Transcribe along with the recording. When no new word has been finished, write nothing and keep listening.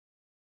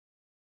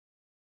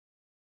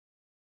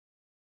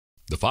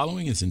The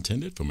following is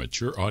intended for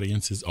mature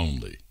audiences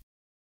only.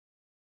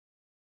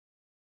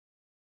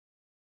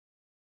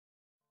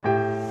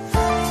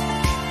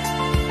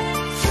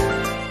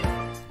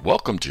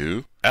 Welcome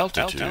to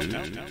Altitude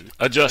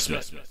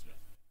Adjustment.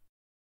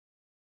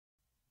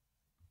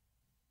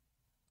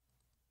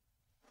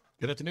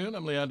 Good afternoon.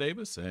 I'm Leon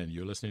Davis, and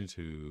you're listening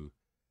to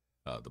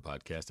the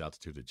podcast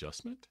Altitude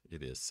Adjustment.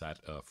 It is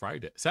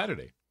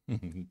Saturday.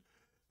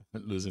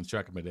 Losing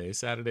track of my day.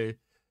 Saturday,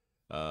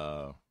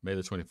 May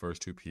the 21st,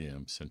 2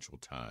 p.m. Central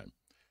Time.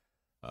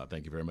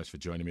 Thank you very much for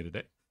joining me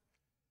today.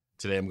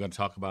 Today I'm going to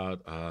talk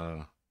about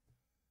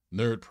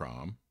Nerd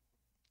Prom.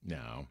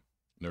 Now,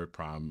 Nerd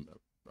Prom,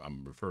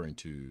 I'm referring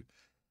to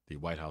the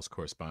White House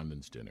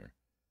Correspondents' Dinner.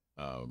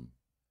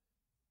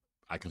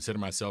 I consider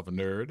myself a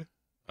nerd.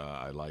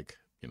 I like,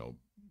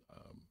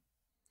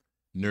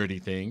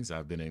 nerdy things.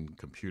 I've been in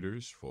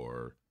computers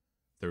for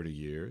 30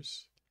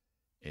 years.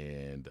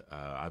 And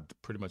I've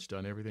pretty much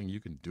done everything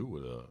you can do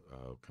with a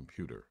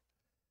computer.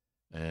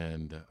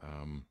 And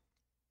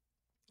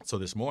so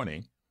this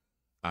morning,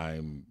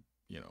 I'm,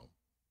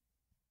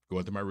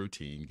 going through my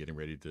routine, getting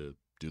ready to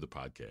do the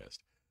podcast.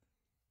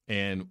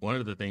 And one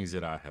of the things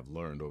that I have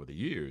learned over the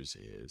years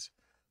is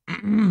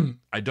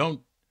I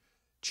don't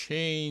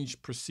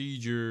change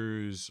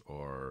procedures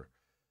or,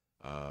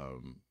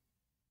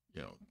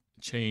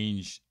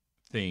 change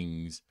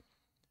things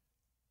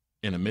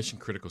in a mission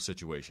critical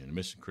situation. A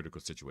mission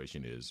critical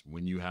situation is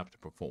when you have to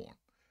perform,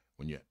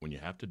 when you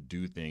have to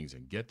do things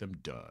and get them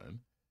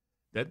done,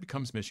 that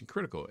becomes mission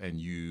critical, and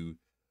you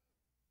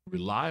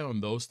rely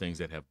on those things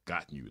that have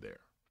gotten you there.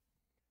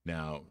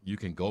 Now, you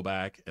can go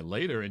back and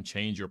later and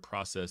change your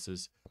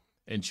processes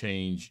and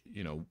change,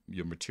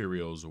 your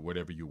materials or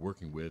whatever you're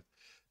working with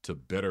to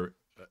better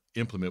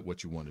implement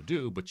what you want to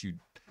do, but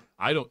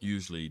I don't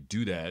usually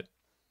do that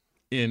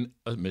in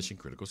a mission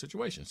critical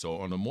situation. So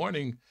on the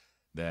morning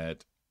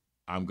that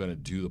I'm going to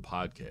do the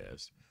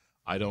podcast,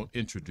 I don't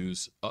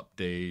introduce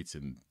updates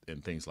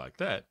and things like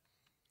that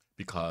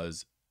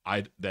because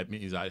that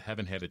means I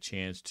haven't had a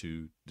chance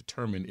to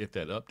determine if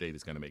that update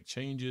is going to make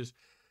changes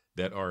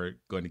that are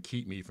going to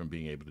keep me from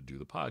being able to do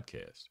the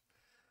podcast.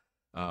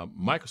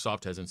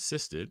 Microsoft has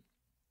insisted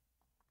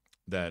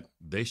that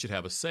they should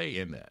have a say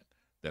in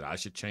that I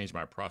should change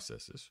my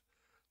processes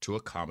to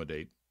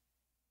accommodate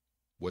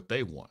what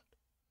they want.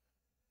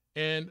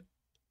 And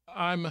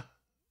I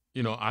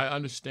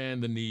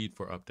understand the need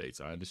for updates.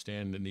 I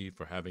understand the need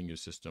for having your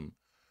system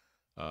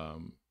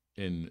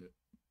in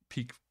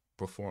peak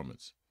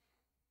performance.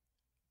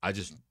 I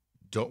just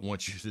don't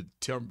want you to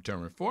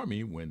determine for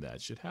me when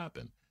that should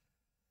happen.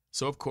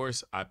 So, of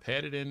course, I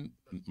padded in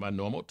my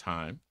normal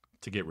time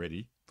to get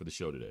ready for the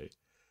show today,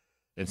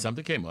 and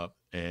something came up,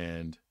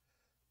 and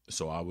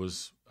so I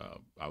was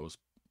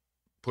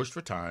pushed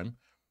for time.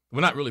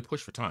 Well, not really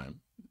pushed for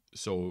time.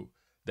 So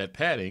that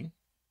padding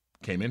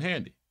came in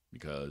handy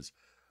because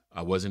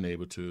I wasn't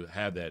able to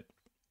have that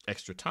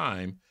extra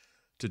time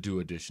to do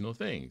additional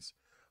things.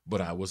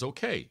 But I was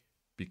okay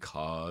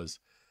because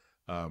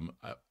I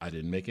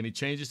didn't make any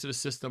changes to the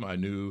system. I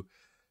knew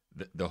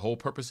the whole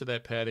purpose of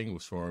that padding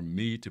was for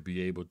me to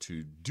be able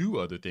to do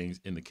other things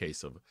in the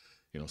case of,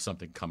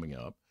 something coming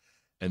up.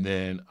 And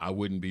then I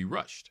wouldn't be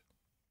rushed.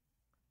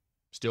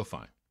 Still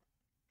fine.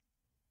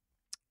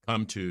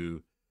 Come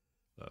to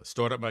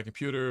start up my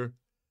computer,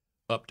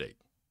 update.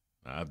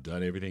 I've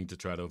done everything to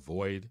try to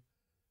avoid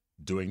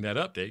doing that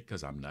update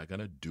because I'm not going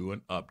to do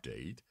an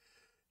update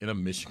in a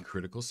mission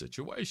critical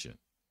situation.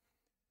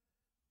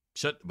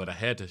 But I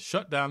had to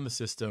shut down the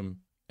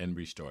system and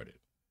restart it.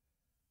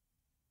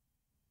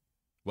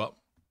 Well,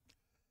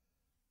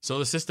 so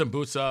the system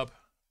boots up.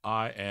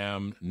 I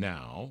am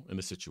now in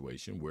a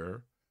situation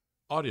where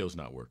audio's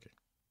not working.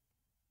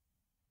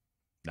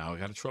 Now I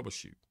got to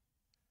troubleshoot.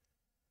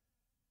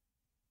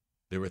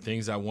 There were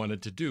things I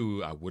wanted to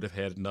do I would have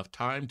had enough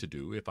time to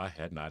do if I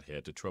had not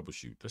had to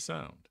troubleshoot the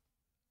sound.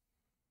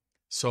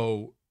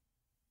 So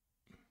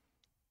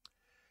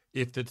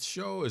if the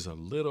show is a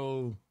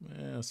little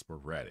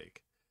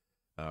sporadic,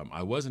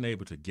 I wasn't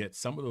able to get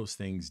some of those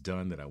things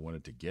done that I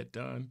wanted to get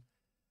done,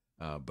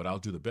 but I'll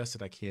do the best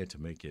that I can to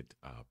make it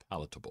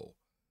palatable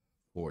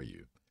for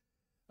you.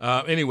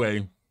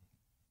 Anyway,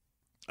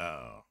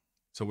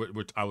 so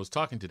I was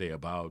talking today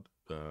about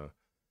the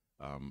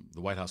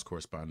White House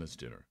Correspondents'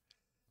 Dinner.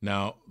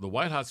 Now, the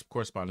White House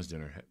Correspondents'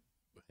 Dinner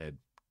had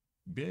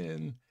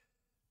been,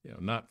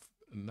 not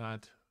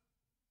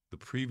the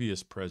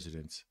previous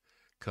president's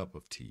cup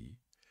of tea,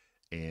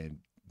 and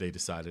they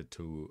decided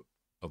to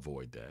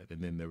avoid that.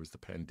 And then there was the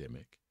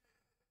pandemic.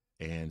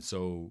 And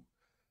so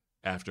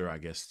after, I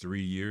guess,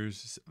 3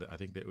 years, I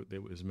think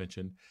that was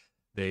mentioned,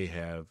 they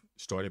have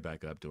started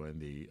back up doing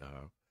the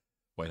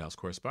White House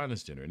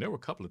Correspondents' Dinner. And there were a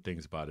couple of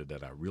things about it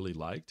that I really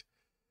liked.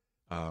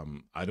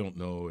 I don't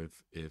know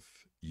if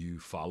you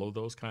follow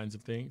those kinds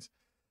of things,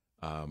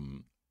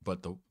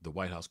 but the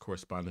White House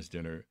Correspondents'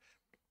 Dinner,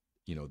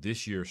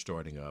 this year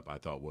starting up, I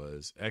thought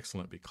was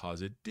excellent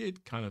because it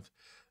did kind of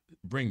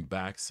bring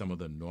back some of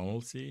the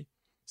normalcy,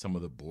 some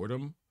of the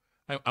boredom.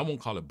 I won't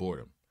call it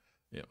boredom,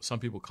 some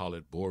people call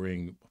it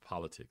boring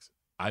politics.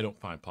 I don't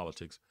find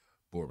politics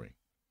boring.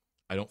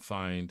 I don't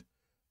find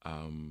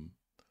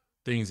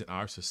things in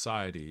our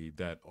society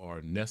that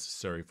are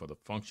necessary for the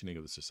functioning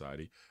of the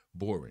society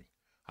boring.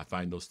 I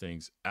find those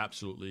things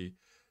absolutely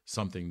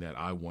something that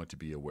I want to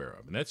be aware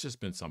of, and that's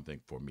just been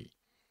something for me.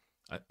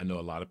 I know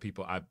a lot of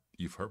people.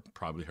 You've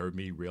probably heard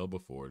me rail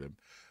before. That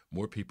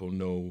more people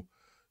know,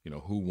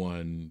 who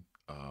won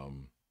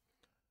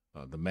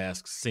the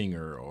Masked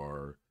Singer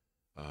or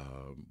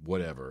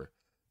whatever,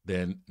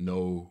 than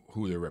know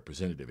who their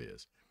representative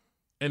is,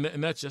 and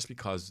that's just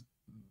because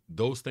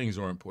those things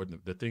are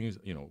important. The things,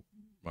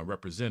 my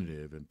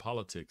representative in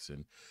politics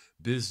and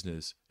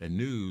business and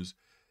news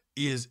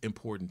is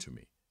important to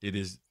me. It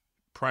is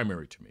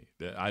primary to me.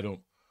 That I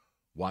don't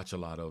watch a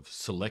lot of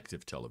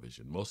selective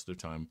television. Most of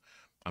the time,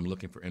 I'm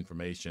looking for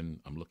information.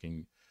 I'm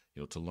looking,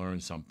 to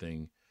learn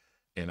something,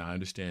 and I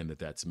understand that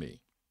that's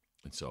me.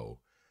 And so,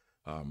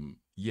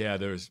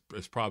 there's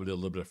probably a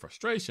little bit of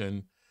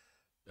frustration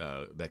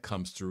that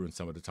comes through in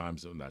some of the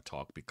times when I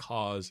talk,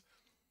 because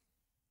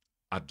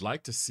I'd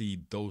like to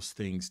see those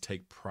things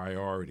take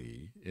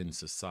priority in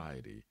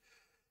society.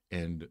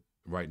 And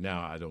right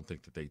now, I don't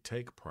think that they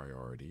take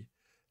priority,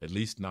 at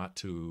least not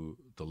to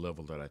the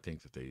level that I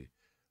think that they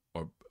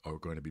are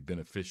going to be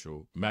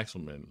beneficial,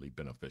 maximally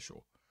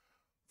beneficial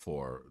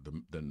for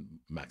the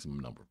maximum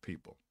number of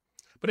people.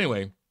 But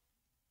anyway,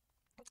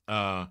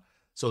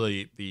 so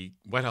the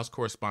White House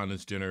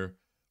Correspondents' Dinner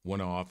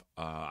went off.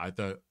 I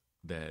thought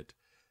that,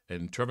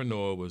 and Trevor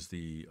Noah was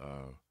the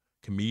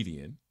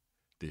comedian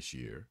this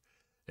year,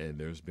 and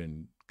there's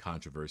been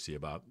controversy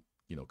about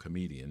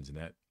comedians, and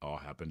that all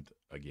happened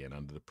again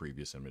under the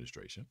previous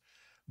administration.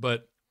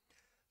 But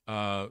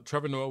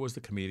Trevor Noah was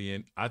the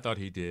comedian. I thought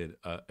he did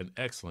an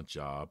excellent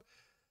job.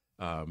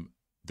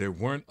 There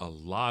weren't a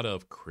lot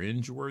of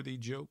cringeworthy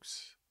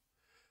jokes,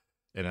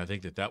 and I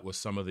think that was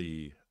some of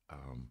the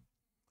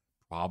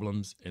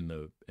problems in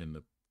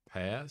the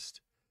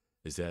past,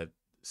 is that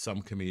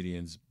some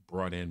comedians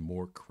brought in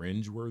more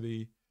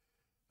cringeworthy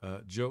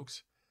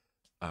jokes,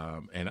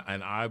 and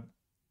I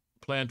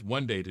planned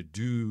one day to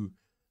do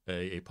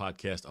a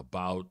podcast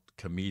about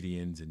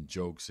comedians and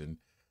jokes and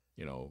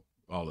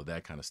all of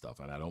that kind of stuff,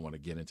 and I don't want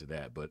to get into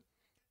that, but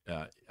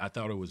I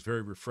thought it was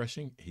very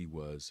refreshing. He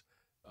was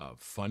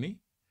funny,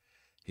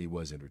 he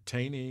was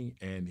entertaining,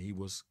 and he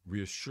was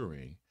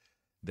reassuring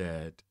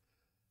that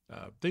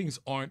things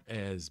aren't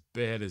as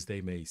bad as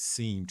they may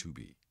seem to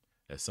be,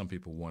 as some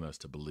people want us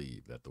to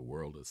believe, that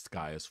the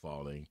sky is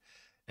falling,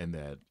 and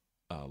that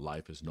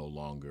life is no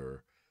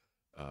longer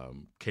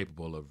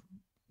capable of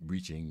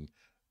reaching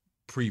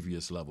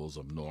previous levels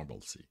of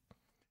normalcy.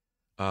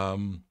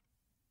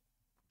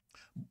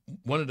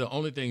 One of the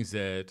only things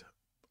that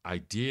I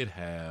did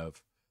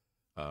have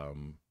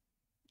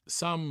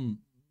some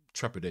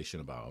trepidation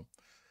about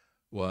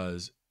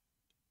was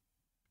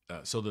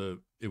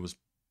it was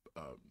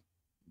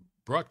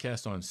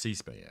broadcast on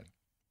C-SPAN,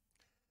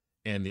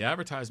 and the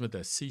advertisement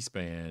that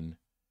C-SPAN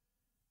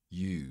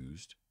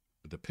used,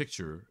 the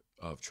picture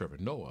of Trevor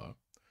Noah,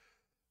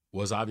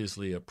 was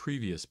obviously a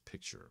previous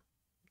picture.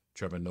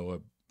 Trevor Noah,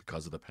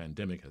 because of the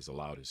pandemic, has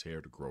allowed his hair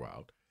to grow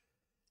out,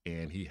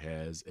 and he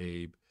has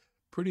a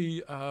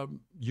pretty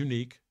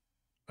unique,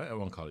 I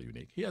won't call it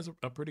unique, he has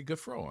a pretty good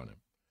fro on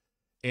him.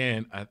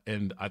 And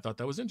I thought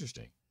that was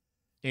interesting.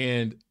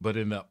 But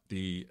in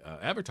the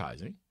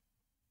advertising,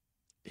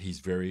 hair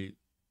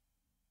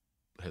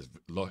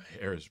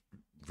is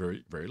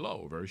very, very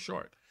low, very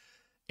short.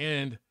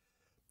 And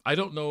I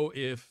don't know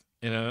if,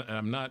 and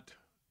I'm not,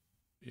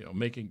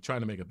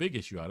 trying to make a big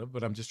issue out of it,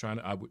 but I'm just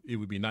it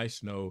would be nice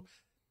to know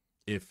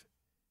if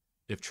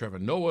Trevor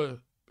Noah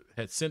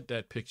had sent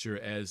that picture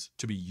as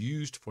to be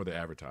used for the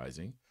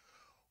advertising,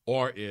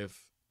 or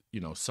if,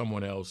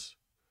 someone else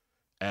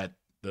at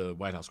the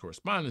White House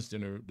Correspondents'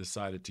 Dinner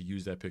decided to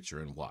use that picture,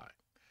 and why.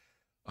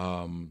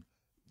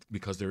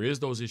 Because there is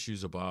those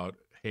issues about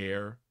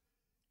hair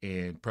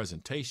and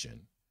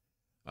presentation.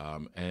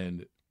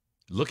 And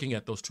looking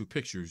at those two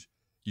pictures,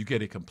 you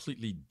get a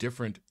completely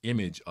different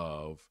image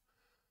of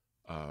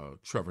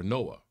Trevor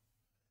Noah.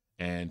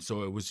 And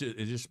so it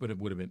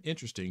would have been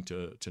interesting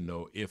to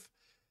know if,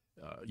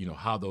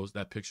 how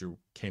that picture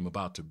came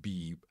about to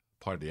be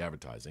part of the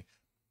advertising.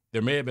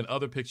 There may have been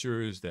other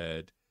pictures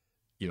that,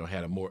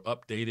 had a more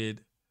updated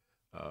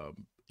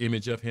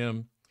image of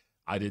him.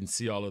 I didn't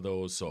see all of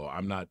those, so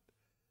I'm not,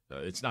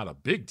 it's not a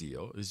big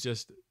deal. It's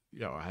just,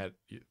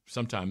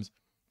 sometimes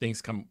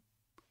things come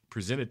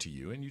presented to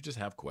you and you just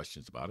have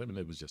questions about them, and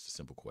it was just a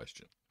simple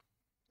question.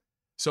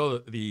 So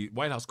the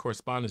White House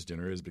Correspondents'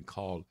 Dinner has been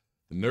called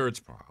the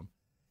Nerds Prom,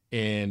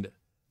 and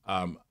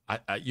I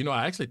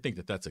actually think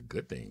that that's a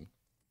good thing,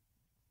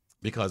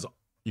 because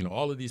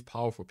all of these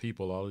powerful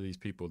people, all of these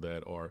people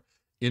that are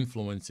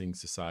influencing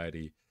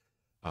society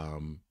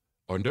are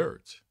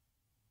nerds.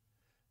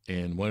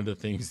 And one of the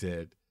things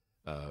that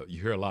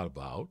you hear a lot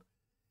about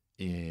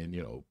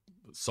in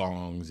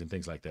songs and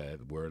things like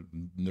that, where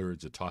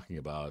nerds are talking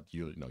about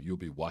you'll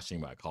be washing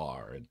my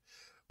car,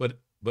 but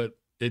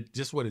it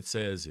just, what it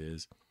says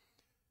is,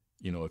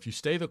 if you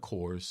stay the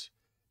course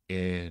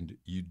and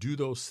you do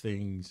those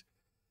things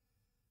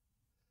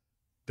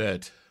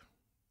that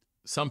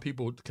some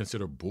people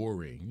consider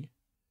boring,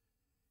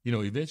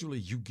 eventually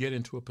you get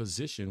into a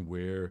position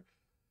where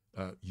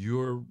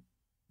you're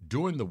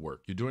doing the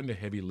work, you're doing the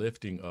heavy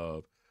lifting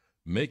of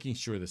making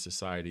sure that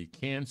society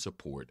can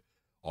support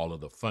all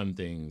of the fun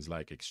things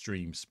like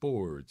extreme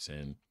sports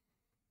and,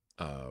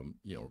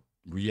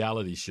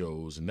 reality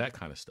shows and that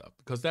kind of stuff,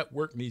 because that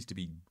work needs to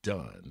be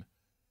done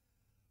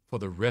for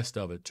the rest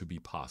of it to be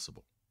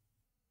possible.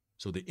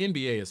 So the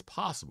NBA is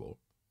possible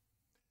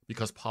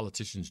because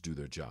politicians do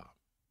their job.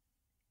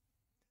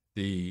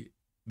 The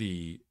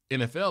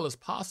NFL is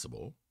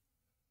possible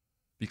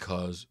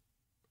because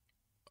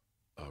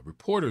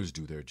reporters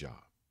do their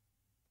job.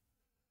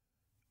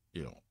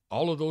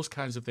 All of those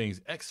kinds of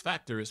things. X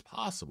Factor is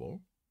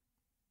possible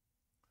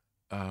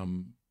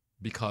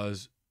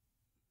because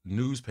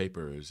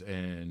newspapers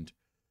and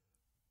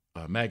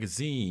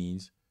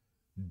magazines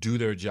do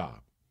their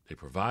job. They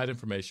provide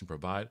information,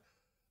 provide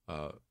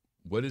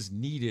what is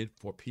needed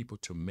for people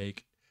to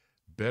make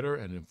better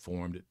and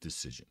informed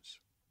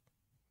decisions.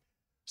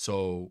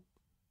 So,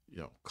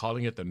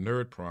 calling it the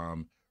nerd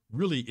prom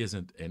really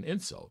isn't an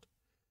insult.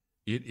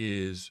 It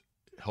is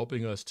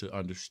helping us to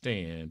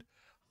understand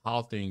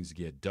how things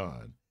get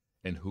done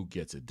and who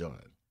gets it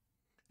done.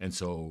 And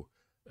so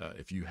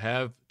if you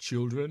have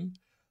children,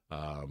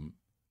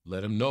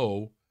 let them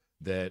know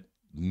that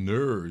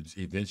nerds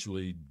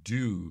eventually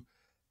do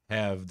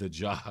have the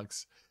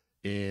jocks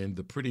and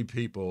the pretty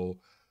people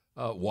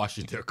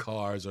washing their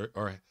cars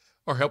or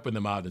helping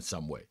them out in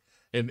some way.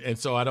 And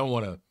so I don't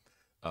want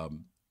to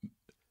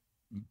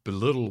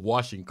belittle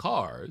washing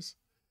cars,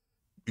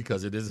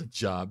 because it is a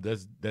job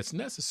that's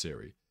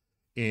necessary,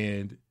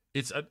 and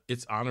it's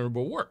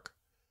honorable work.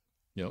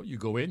 You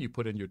go in, you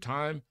put in your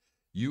time,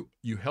 you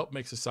help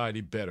make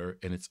society better,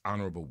 and it's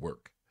honorable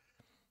work.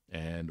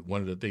 And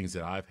one of the things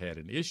that I've had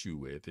an issue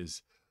with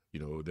is,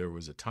 there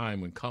was a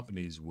time when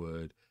companies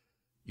would,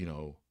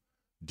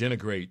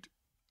 denigrate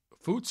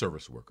food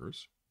service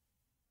workers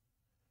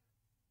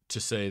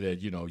to say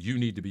that, you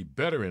need to be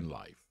better in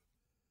life.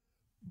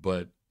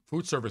 But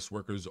food service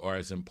workers are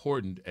as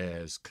important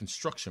as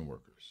construction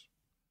workers.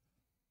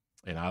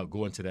 And I'll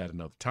go into that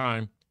another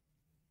time.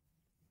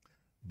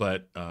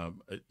 But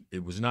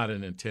it was not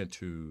an intent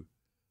to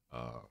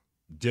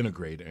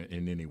denigrate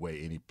in any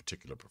way any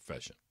particular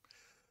profession.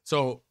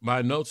 So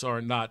my notes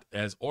are not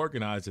as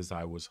organized as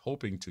I was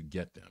hoping to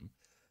get them.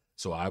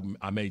 So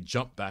I may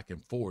jump back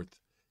and forth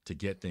to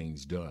get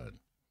things done.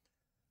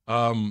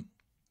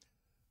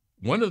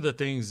 One of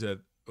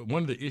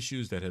the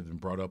issues that has been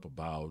brought up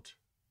about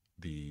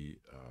the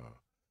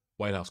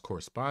White House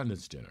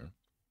Correspondents' Dinner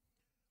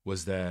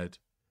was that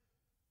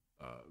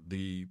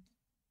the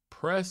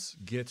press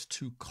gets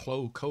too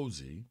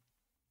cozy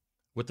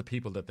with the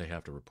people that they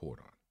have to report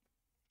on.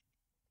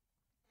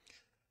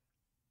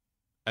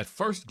 At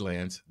first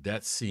glance,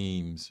 that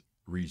seems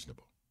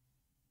reasonable.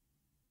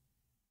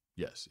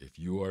 Yes, if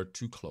you are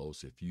too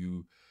close, if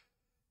you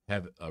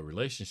have a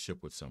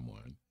relationship with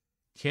someone,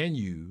 can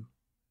you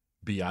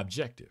be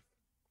objective?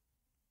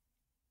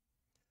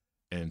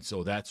 And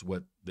so that's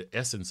what the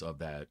essence of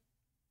that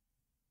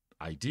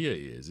idea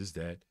is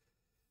that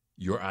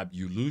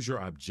you lose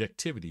your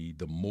objectivity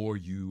the more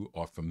you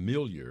are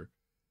familiar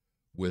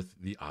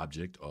with the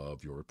object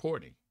of your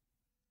reporting.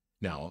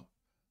 Now,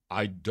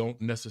 I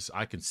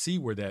can see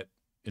where that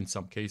in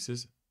some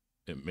cases,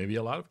 and maybe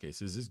a lot of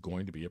cases, is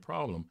going to be a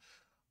problem.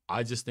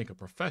 I just think a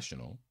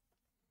professional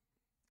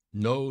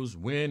knows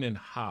when and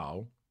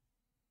how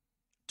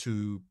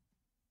to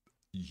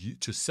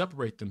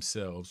separate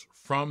themselves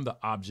from the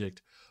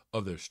object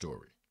of their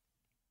story.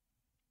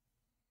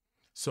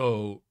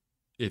 So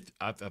if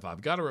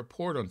I've got to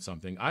report on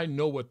something, I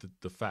know what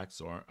the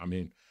facts are. I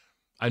mean,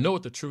 I know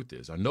what the truth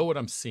is. I know what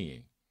I'm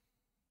seeing.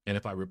 And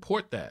if I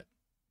report that,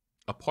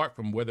 apart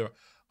from whether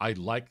I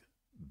like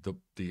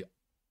the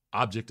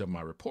object of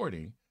my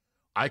reporting,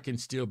 I can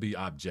still be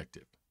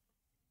objective.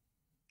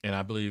 And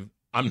I believe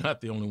I'm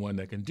not the only one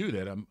that can do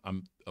that. I'm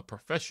a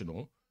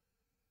professional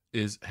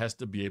has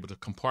to be able to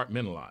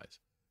compartmentalize.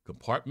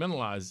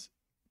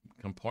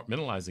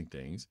 Compartmentalizing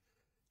things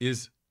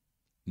is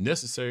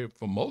necessary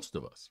for most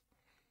of us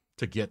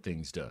to get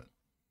things done.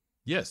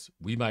 Yes,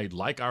 we might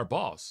like our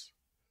boss,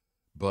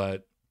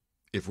 but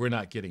if we're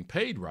not getting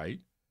paid right,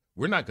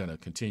 we're not going to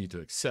continue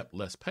to accept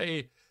less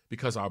pay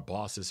because our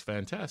boss is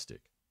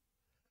fantastic.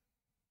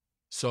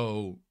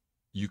 So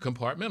you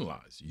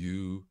compartmentalize.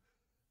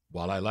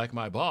 While I like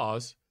my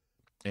boss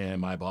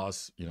and my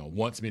boss,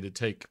 wants me to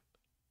take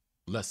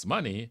less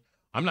money,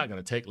 I'm not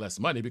going to take less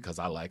money because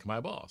I like my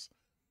boss.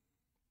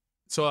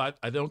 So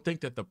I don't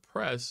think that the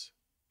press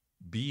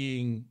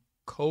being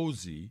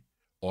cozy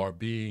or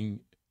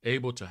being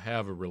able to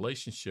have a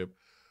relationship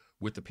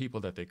with the people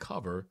that they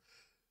cover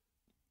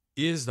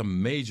is the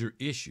major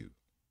issue.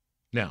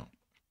 Now,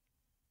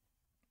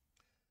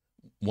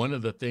 one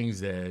of the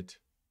things that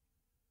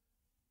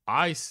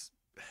I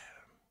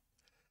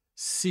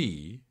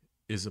see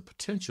is a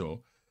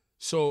potential.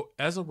 So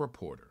as a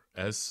reporter,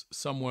 as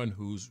someone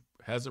who's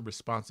has a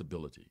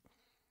responsibility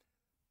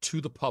to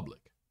the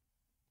public,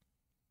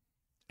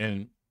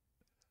 and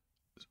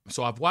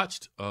so I've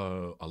watched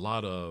a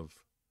lot of,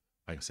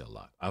 I can say a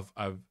lot.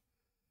 I've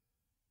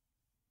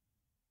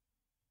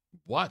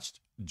watched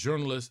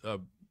journalist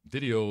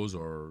videos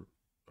or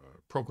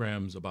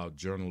programs about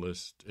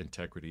journalist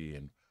integrity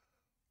and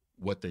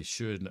what they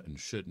should and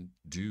shouldn't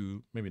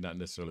do. Maybe not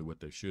necessarily what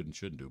they should and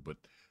shouldn't do, but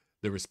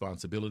the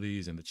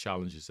responsibilities and the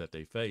challenges that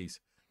they face.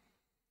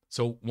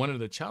 So one of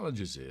the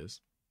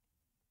challenges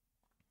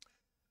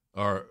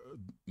or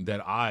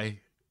that I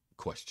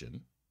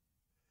question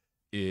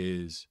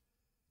is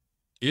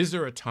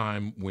there a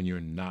time when you're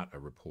not a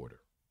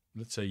reporter?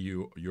 Let's say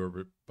your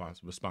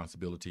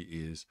responsibility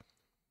is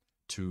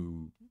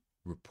to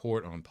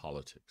report on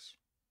politics.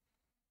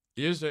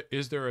 Is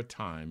there a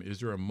time, is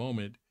there a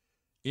moment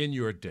in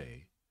your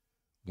day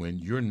when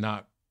you're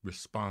not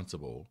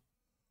responsible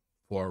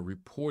for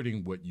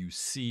reporting what you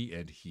see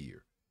and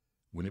hear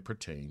when it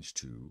pertains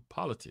to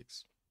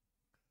politics?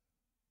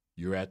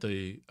 You're at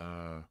the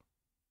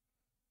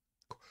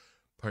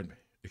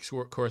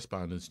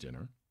correspondence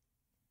dinner.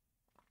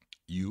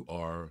 You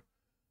are,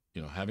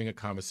 having a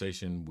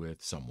conversation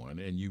with someone,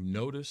 and you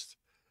noticed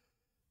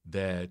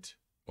that,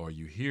 or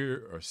you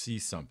hear or see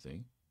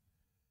something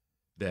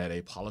that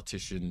a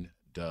politician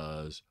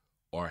does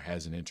or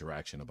has an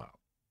interaction about.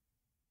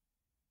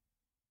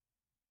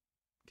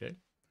 Okay.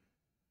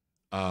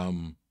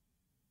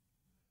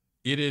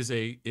 It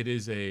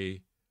is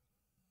a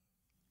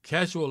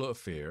casual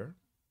affair.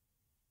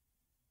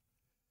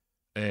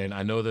 And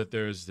I know that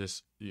there's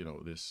this,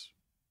 this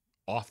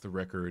off the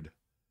record,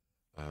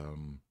 I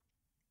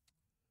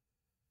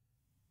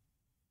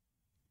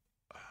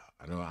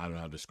don't know how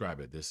to describe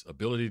it. This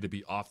ability to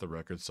be off the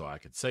record, so I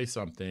could say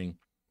something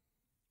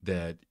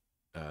that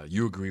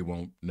you agree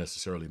won't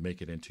necessarily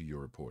make it into your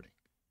reporting.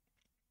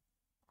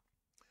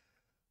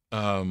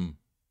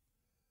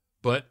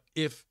 But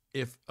if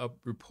a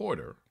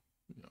reporter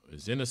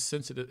is in a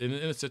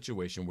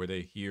situation where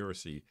they hear or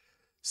see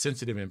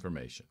sensitive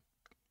information,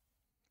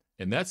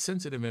 and that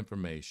sensitive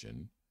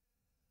information,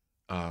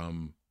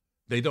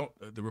 the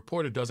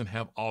reporter doesn't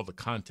have all the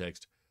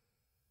context,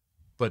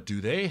 but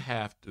they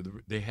have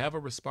a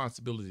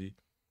responsibility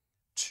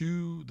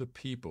to the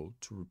people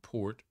to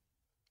report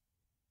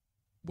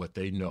what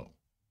they know,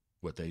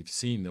 what they've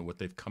seen, and what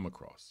they've come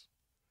across.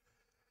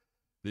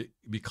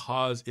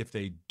 Because if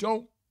they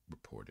don't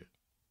report it,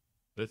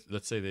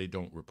 let's say they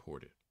don't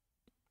report it,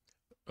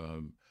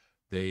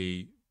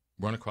 they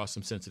run across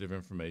some sensitive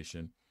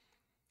information.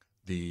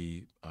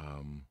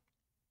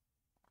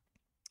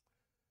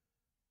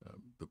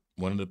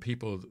 One of the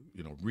people,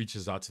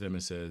 reaches out to them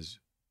and says,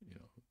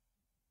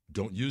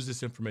 don't use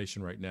this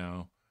information right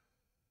now.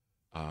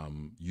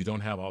 You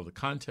don't have all the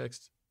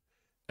context,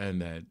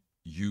 and that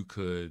you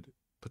could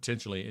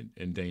potentially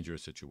endanger a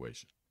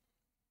situation.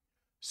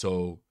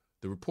 So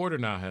the reporter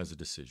now has a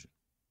decision.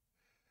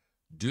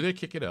 Do they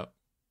kick it up?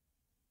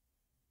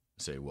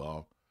 Say,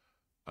 well,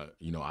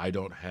 I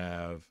don't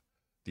have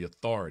the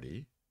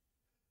authority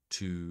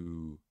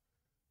to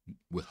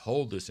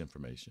withhold this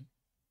information.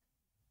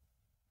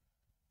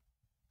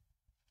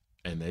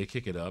 And they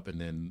kick it up,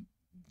 and then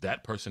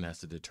that person has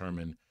to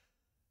determine,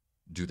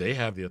 do they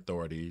have the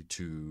authority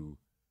to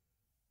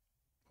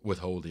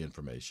withhold the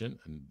information,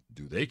 and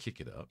do they kick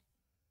it up?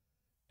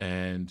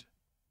 And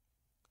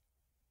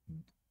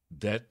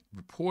that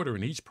reporter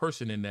and each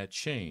person in that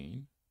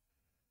chain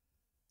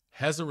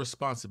has a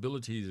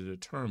responsibility to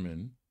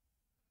determine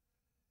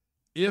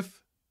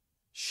if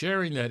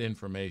sharing that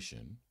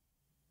information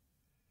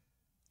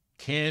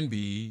can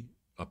be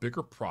a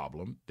bigger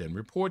problem than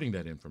reporting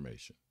that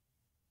information.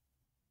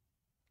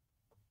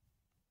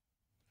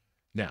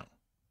 Now,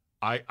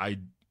 I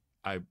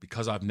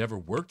because I've never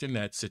worked in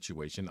that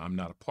situation, I'm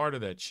not a part of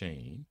that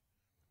chain.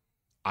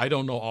 I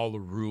don't know all the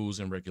rules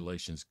and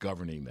regulations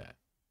governing that.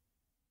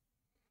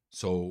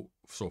 So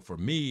for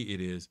me,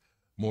 it is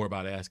more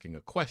about asking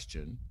a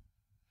question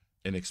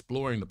and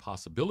exploring the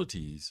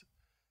possibilities,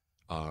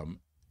 and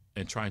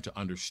trying to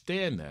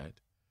understand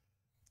that,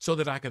 so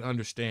that I can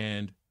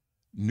understand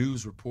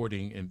news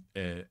reporting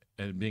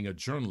and being a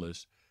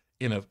journalist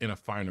in a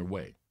finer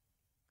way.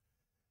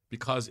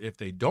 Because if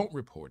they don't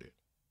report it,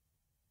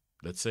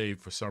 let's say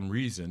for some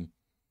reason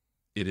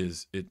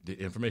the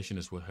information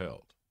is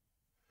withheld,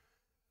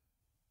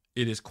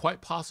 it is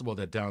quite possible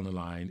that down the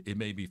line it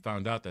may be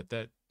found out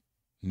that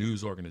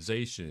news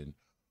organization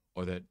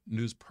or that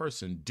news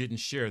person didn't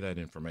share that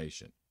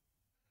information.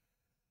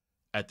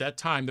 At that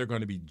time, they're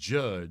going to be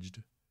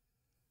judged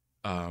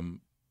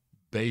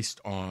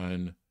based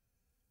on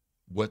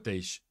what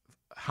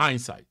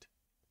hindsight.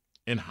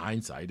 And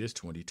hindsight is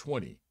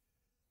 20/20.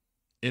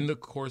 In the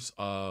course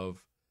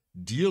of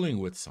dealing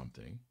with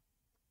something,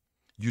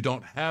 you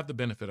don't have the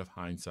benefit of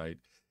hindsight,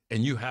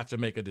 and you have to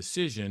make a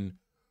decision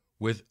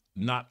with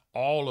not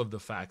all of the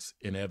facts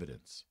in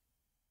evidence.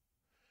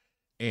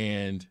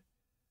 And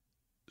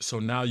so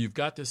now you've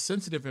got this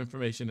sensitive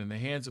information in the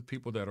hands of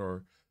people that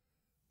are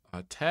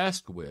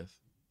tasked with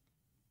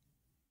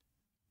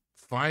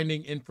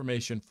finding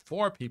information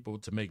for people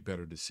to make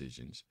better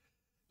decisions.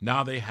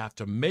 Now they have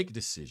to make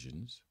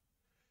decisions,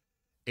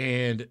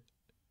 and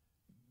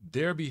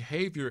their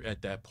behavior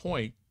at that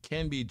point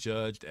can be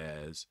judged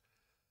as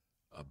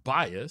a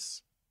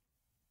bias,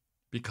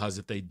 because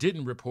if they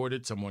didn't report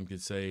it, someone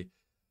could say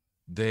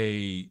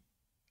they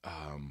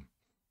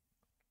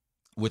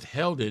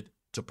withheld it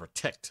to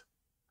protect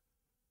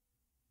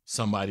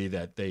somebody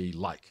that they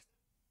like,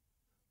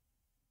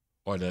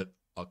 or that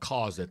a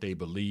cause that they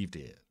believed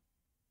in.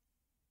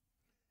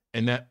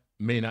 And that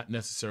may not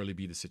necessarily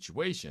be the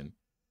situation.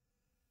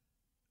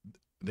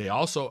 They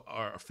also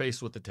are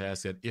faced with the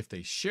task that if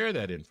they share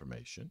that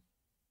information,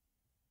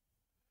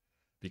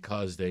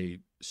 because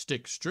they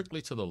stick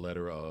strictly to the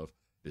letter of,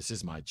 this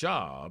is my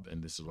job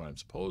and this is what I'm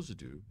supposed to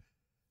do,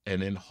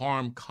 and then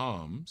harm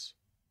comes,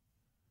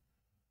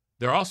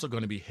 they're also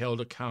going to be held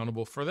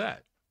accountable for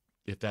that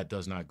if that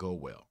does not go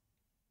well.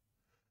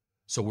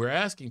 So we're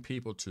asking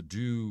people to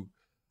do,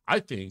 I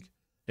think,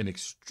 an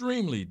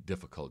extremely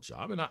difficult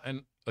job.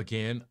 And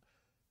again,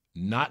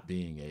 not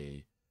being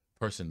a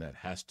person that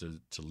has to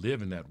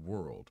live in that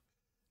world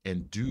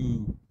and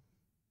do,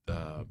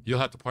 you'll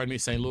have to pardon me,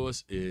 St.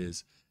 Louis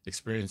is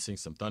experiencing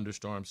some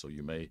thunderstorms, so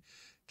you may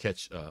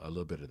catch a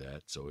little bit of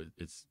that. So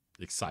it's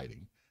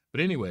exciting. But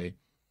anyway,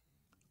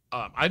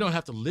 I don't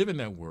have to live in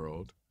that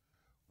world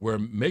where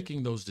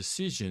making those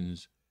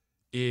decisions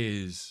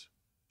is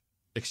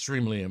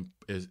extremely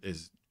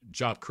is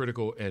job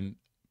critical and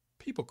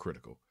people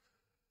critical,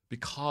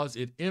 because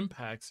it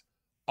impacts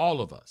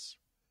all of us.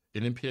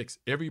 It impacts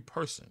every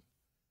person,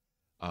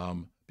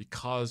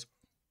 because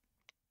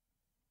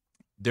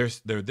they're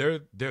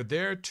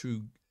there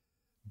to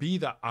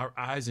be our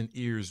eyes and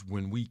ears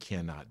when we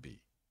cannot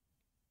be.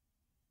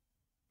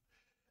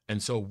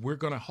 And so we're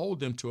going to hold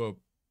them to a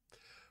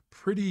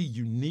pretty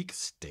unique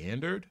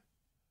standard.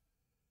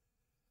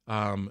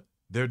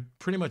 They're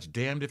pretty much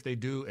damned if they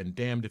do and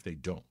damned if they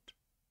don't.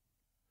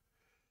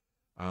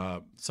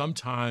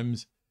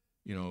 Sometimes,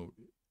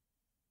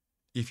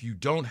 if you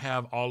don't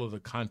have all of the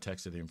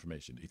context of the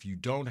information, if you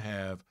don't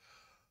have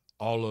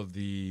all of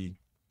the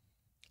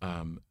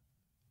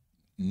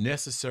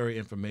necessary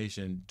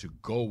information to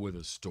go with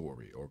a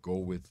story or go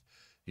with,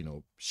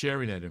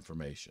 sharing that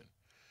information,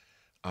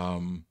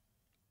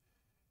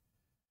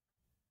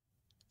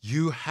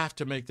 you have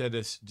to make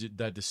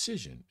that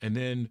decision. And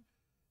then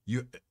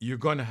you're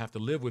going to have to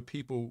live with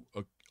people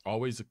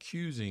always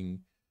accusing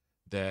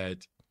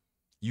that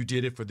you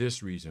did it for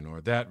this reason or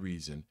that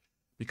reason,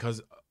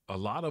 because a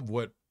lot of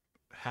what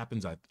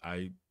happens,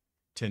 I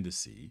tend to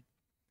see,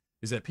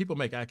 is that people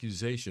make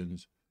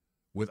accusations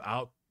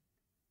without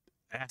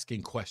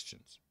asking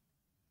questions.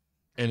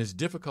 And it's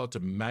difficult to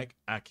make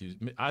I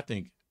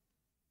think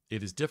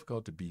it is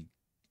difficult to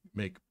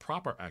make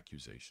proper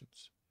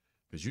accusations,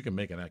 because you can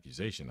make an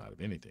accusation out of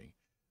anything,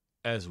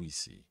 as we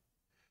see.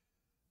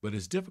 But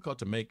it's difficult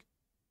to make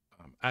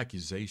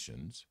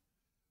accusations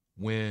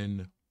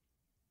when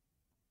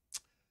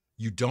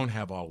you don't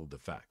have all of the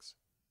facts.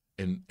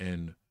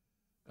 And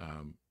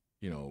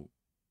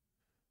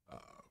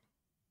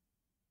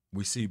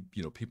we see,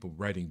 people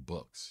writing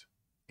books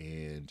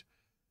and,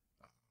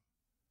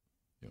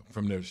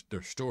 from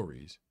their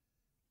stories.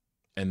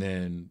 And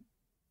then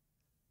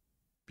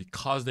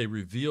because they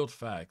revealed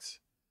facts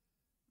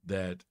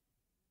that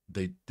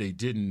they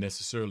didn't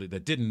necessarily,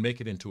 that didn't make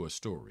it into a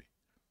story.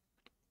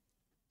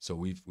 So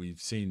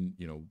we've seen,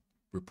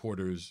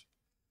 reporters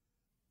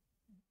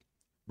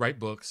write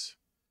books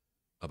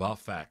about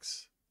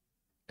facts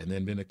and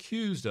then been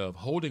accused of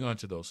holding on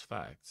to those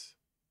facts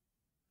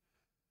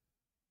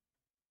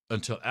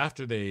until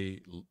after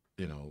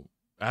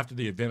after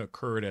the event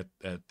occurred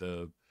at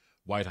the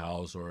White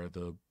House or at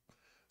the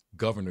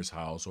governor's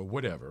house or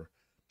whatever,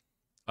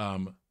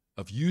 of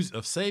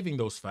saving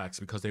those facts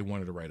because they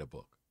wanted to write a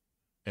book.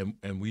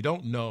 And we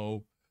don't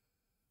know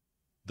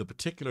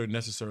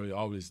necessarily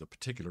always the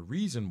particular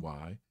reason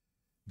why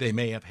they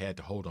may have had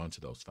to hold on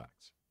to those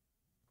facts,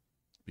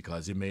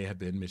 because it may have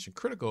been mission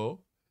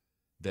critical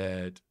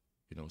that,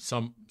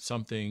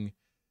 something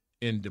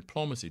in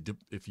diplomacy,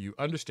 if you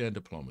understand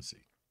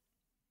diplomacy,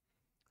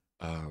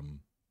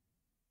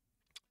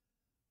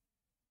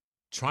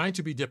 trying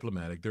to be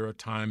diplomatic, there are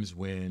times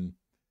when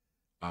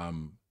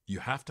you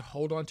have to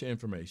hold on to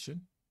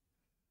information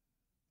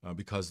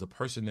because the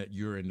person that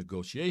you're in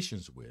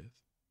negotiations with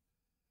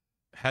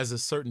has a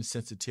certain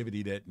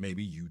sensitivity that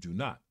maybe you do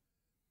not.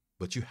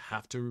 But you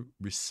have to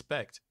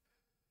respect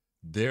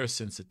their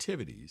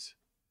sensitivities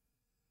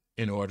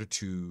in order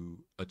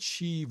to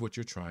achieve what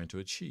you're trying to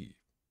achieve.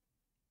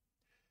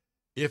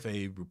 If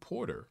a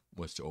reporter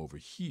was to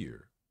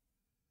overhear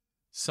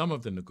some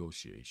of the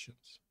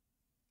negotiations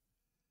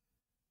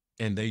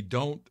and they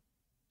don't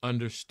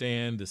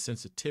understand the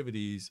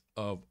sensitivities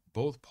of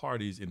both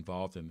parties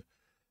involved in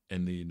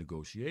the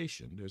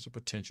negotiation, there's a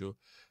potential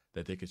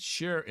that they could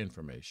share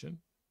information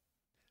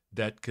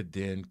that could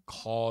then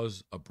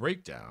cause a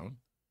breakdown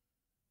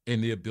in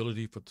the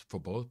ability for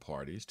both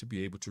parties to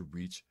be able to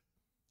reach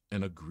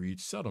an agreed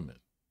settlement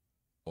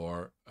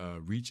or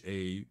reach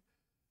a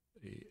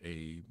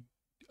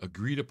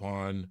agreed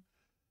upon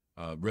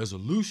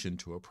resolution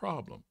to a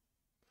problem.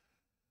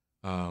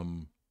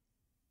 And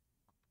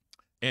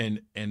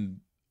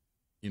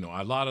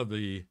a lot of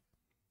a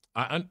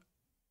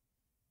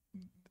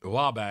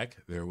while back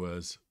there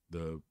was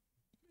the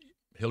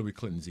Hillary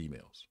Clinton's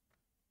emails,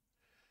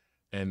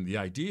 and the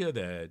idea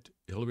that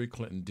Hillary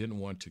Clinton didn't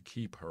want to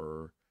keep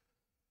her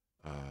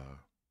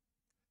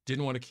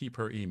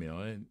email,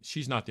 and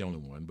she's not the only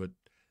one, but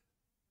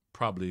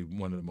probably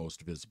one of the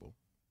most visible,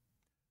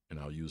 and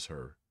I'll use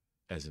her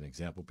as an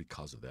example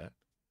because of that.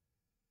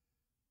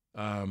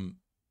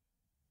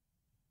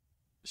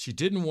 She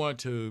didn't want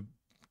to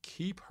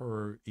keep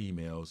her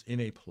emails in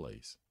a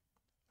place.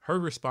 Her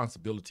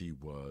responsibility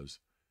was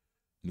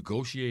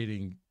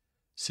negotiating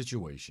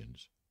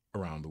situations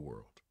around the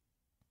world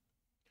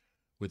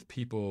with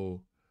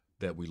people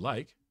that we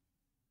like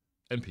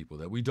and people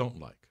that we don't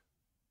like.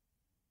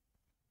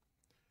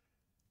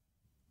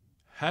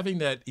 Having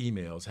those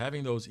emails,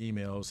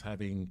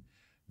 having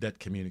that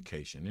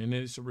communication, and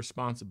it's a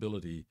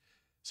responsibility.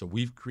 So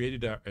we've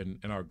created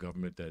in our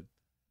government that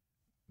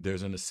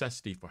there's a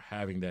necessity for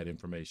having that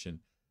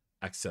information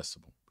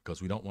accessible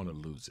because we don't want to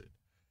lose it.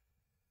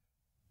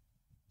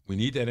 We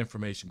need that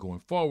information going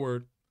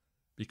forward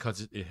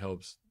because it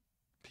helps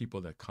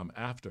people that come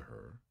after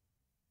her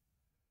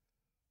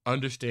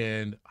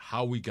understand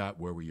how we got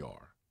where we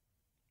are.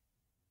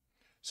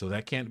 So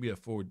that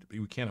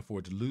we can't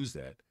afford to lose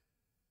that.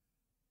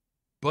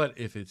 But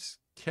if it's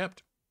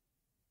kept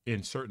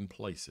in certain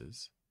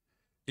places,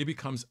 it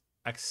becomes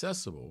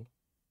accessible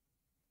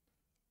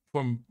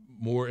from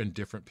more and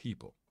different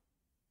people.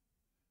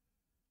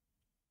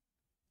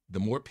 The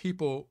more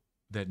people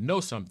that know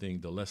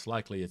something, the less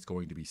likely it's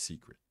going to be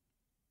secret.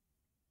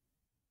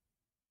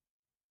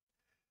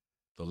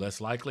 The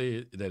less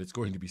likely that it's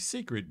going to be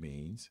secret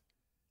means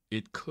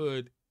it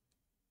could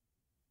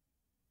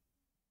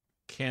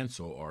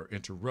cancel or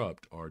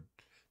interrupt or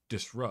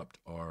disrupt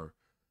or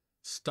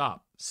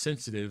stop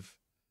sensitive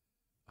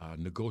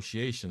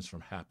negotiations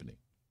from happening.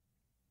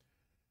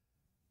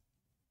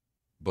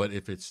 But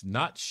if it's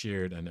not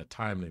shared in a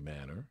timely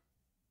manner,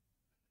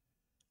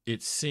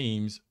 it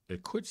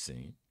could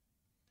seem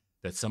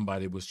that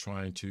somebody was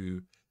trying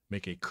to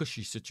make a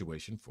cushy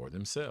situation for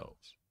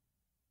themselves.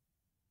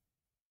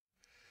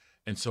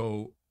 And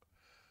so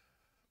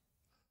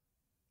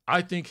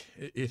I think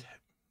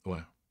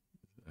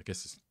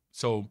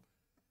so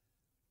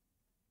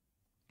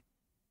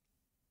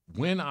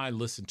when I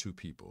listen to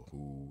people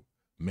who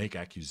make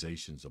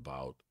accusations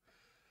about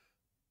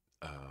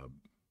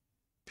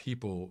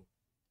people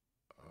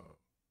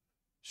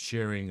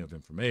sharing of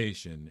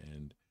information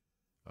and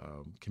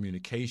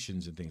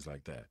communications and things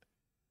like that,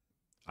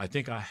 I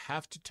think I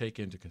have to take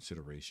into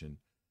consideration,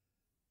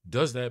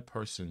 does that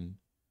person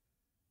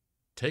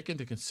take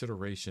into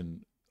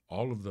consideration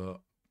all of the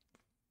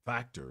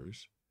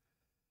factors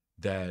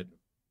that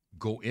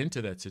go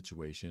into that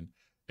situation,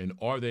 and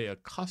are they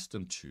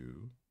accustomed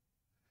to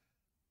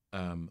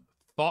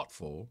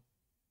thoughtful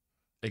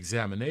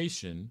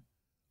examination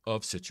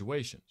of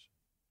situations?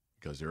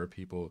 Because there are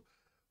people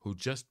who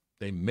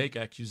they make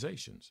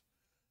accusations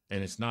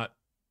and it's not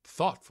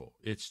thoughtful.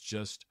 It's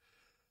just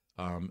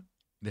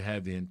they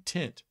have the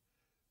intent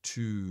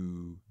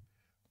to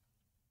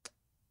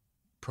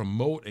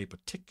promote a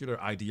particular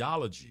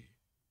ideology,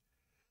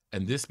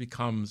 and this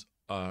becomes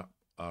a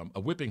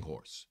whipping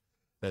horse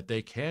that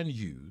they can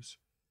use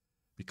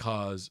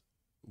because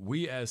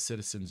we as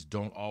citizens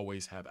don't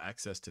always have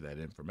access to that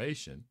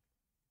information.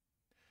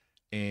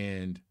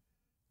 And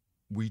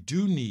we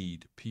do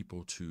need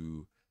people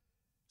to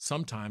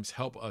sometimes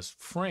help us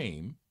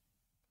frame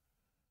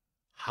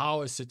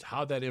how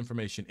that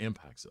information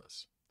impacts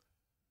us.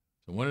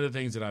 So one of the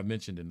things that I've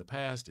mentioned in the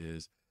past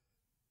is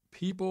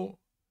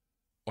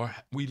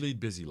we lead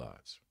busy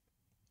lives.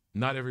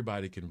 Not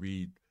everybody can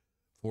read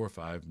 4 or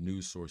 5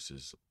 news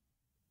sources.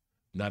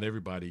 Not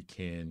everybody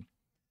can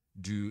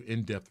do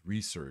in-depth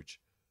research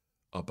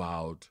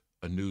about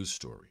a news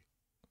story.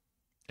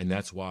 And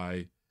that's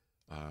why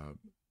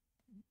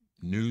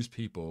news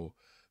people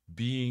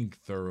being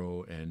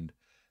thorough and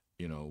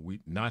we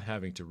not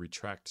having to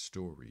retract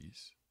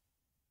stories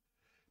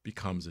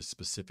becomes a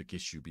specific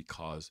issue,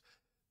 because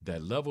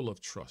that level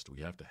of trust,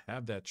 we have to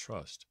have that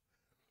trust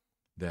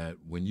that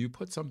when you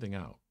put something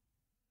out,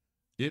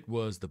 it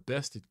was the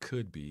best it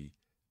could be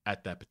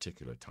at that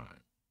particular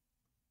time.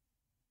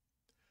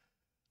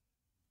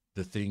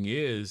 The thing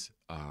is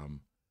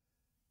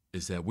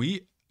that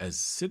we as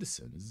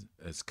citizens,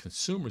 as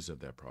consumers of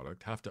that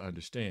product, have to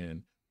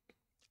understand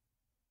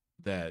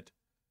that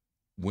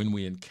when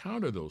we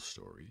encounter those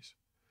stories,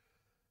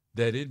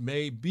 that it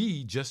may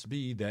be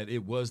that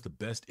it was the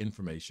best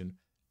information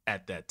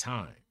at that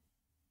time.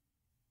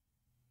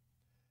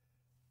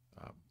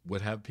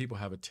 People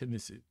have a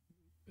tendency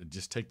to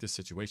just take this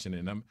situation,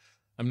 and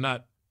I'm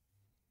not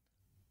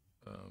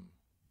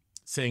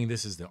saying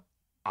this is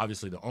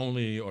obviously the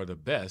only or the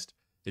best.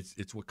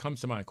 It's what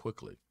comes to mind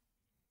quickly.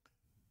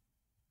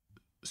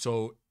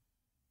 So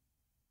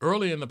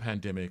early in the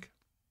pandemic,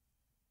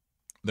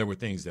 there were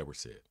things that were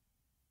said.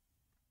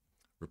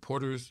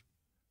 Reporters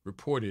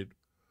reported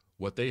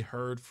what they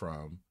heard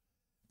from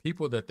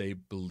people that they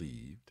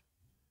believed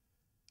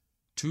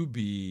to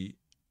be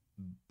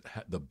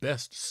the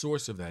best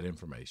source of that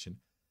information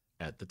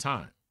at the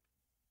time.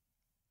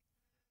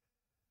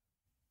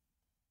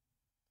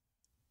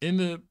 In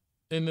the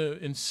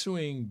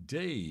ensuing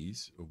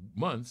days,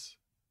 months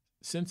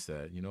since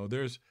that,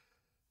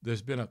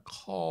 there's been a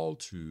call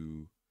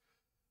to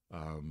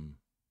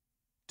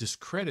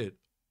discredit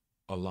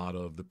a lot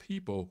of the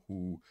people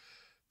who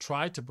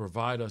tried to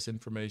provide us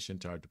information,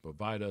 tried to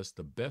provide us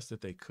the best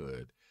that they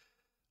could,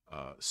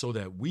 so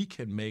that we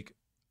can make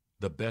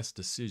the best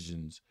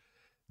decisions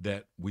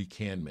that we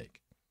can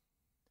make.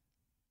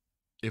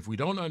 If we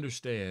don't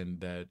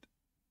understand that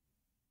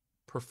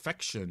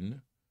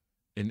perfection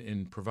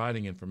in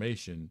providing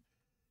information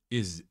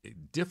is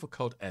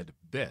difficult at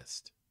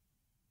best,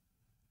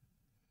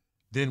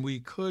 then we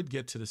could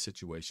get to the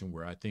situation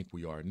where I think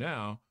we are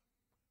now,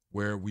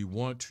 where we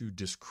want to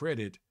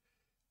discredit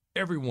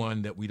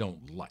everyone that we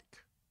don't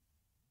like.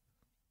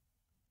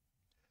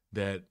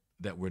 That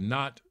we're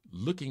not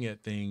looking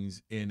at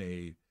things in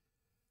a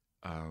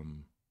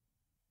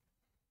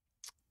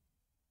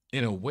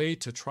way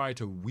to try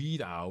to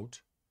weed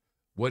out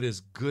what is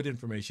good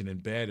information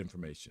and bad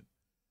information.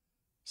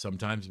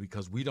 Sometimes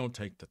because we don't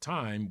take the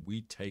time,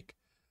 we take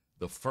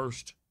the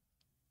first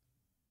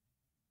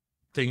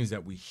things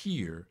that we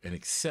hear and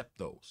accept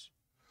those,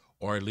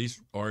 or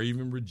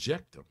even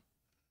reject them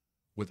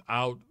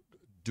without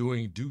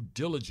doing due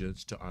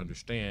diligence to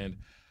understand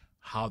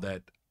how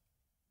that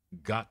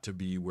got to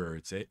be where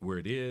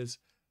it is,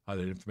 how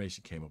that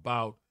information came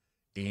about,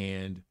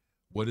 and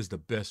what is the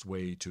best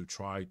way to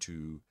try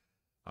to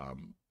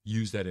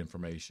use that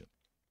information.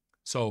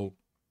 So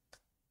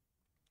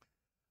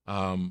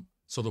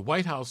the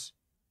White House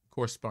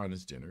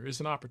Correspondents' Dinner is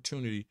an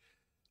opportunity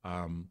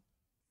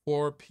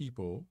for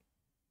people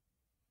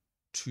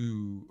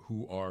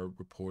who are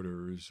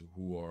reporters,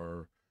 who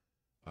are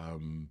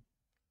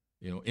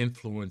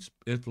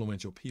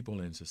influential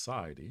people in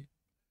society,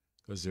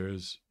 because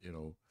there's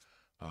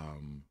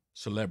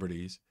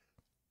celebrities.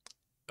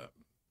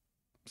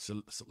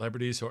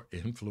 Celebrities are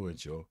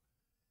influential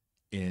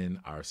in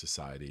our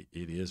society.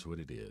 It is what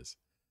it is,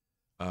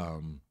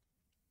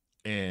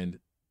 and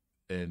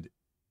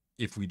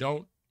if we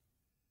don't,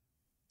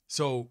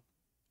 so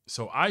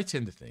I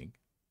tend to think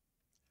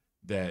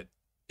that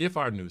if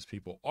our news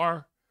people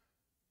are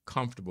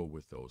comfortable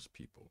with those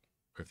people,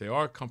 if they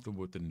are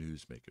comfortable with the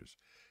newsmakers,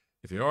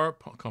 if they are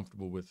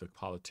comfortable with the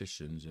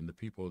politicians and the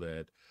people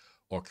that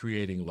are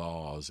creating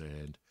laws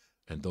and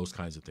those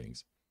kinds of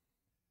things,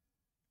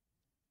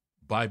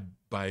 by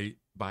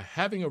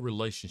having a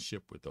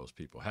relationship with those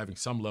people, having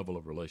some level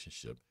of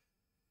relationship,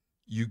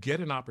 you get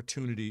an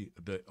opportunity.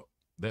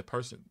 That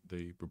person,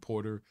 the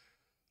reporter,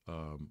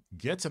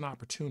 gets an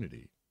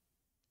opportunity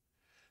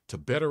to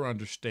better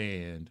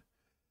understand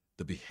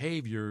the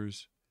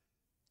behaviors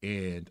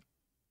and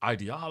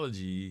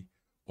ideology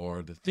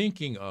or the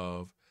thinking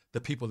of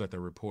the people that they're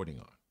reporting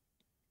on.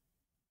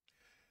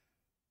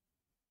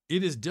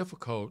 It is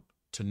difficult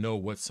to know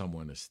what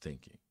someone is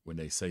thinking when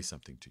they say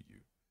something to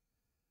you.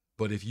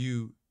 But if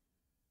you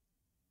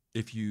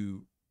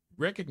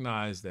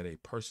recognize that a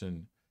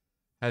person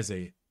has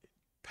a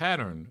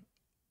pattern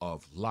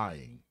of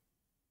lying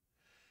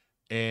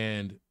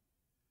and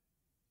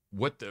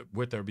what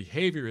their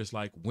behavior is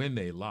like when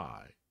they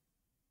lie,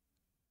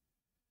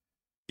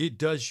 it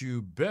does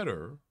you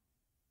better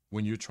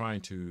when you're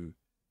trying to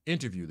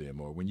interview them,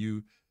 or when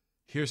you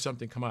hear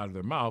something come out of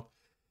their mouth,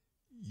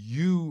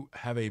 you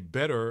have a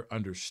better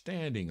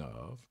understanding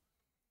of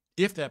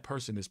if that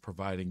person is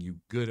providing you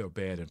good or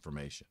bad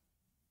information.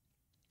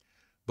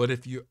 But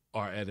if you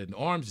are at an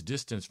arm's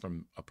distance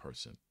from a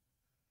person,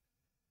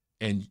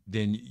 and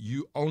then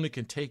you only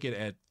can take it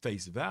at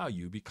face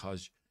value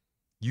because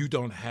you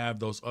don't have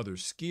those other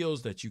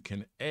skills that you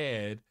can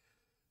add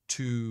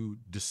to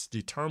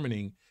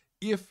determining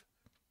if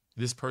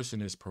this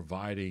person is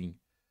providing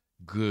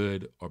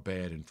good or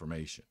bad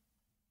information.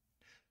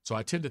 So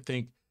I tend to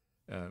think,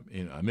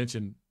 I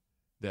mentioned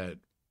that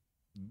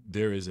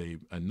there is a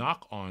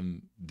knock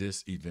on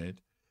this event,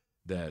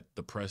 that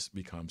the press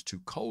becomes too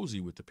cozy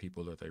with the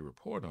people that they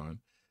report on.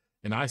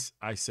 And I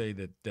say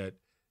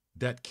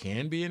that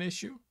can be an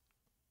issue,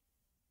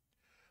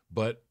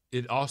 but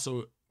it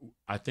also,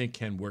 I think,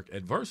 can work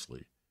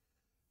adversely,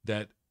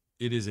 that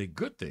it is a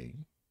good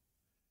thing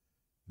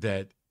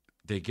that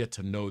they get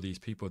to know these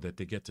people, that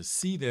they get to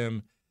see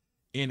them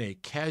in a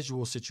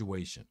casual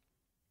situation.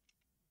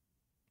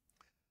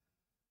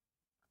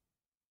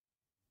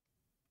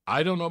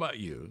 I don't know about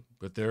you,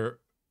 but there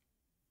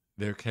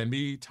can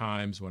be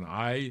times when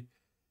I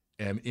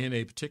am in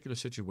a particular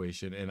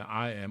situation and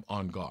I am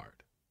on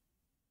guard.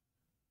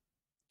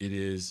 It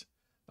is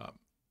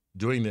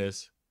doing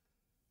this,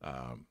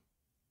 I'm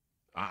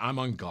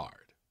on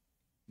guard.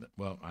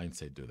 Well, I didn't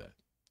say do that.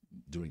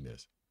 Doing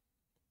this.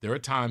 There are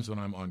times when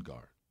I'm on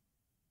guard.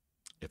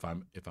 If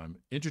I'm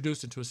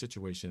introduced into a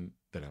situation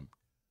that I'm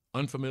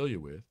unfamiliar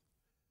with,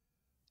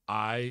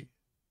 I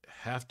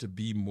have to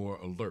be more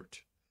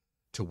alert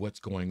to what's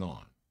going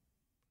on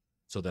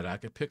so that I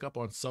could pick up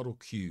on subtle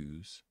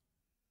cues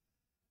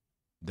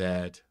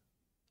that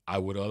I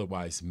would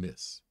otherwise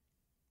miss.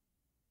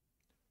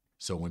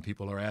 So when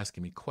people are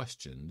asking me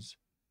questions,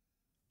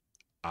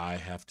 I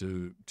have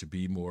to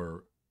be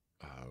more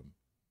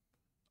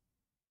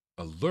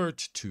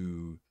alert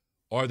to,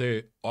 are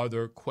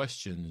there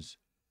questions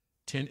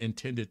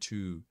intended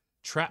to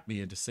trap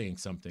me into saying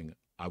something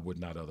I would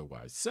not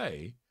otherwise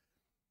say,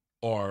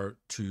 or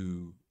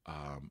to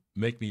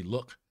make me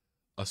look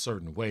a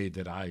certain way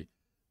that I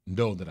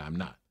know that I'm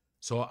not.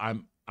 So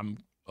I'm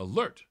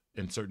alert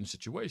in certain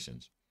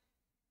situations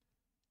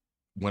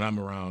when I'm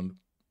around,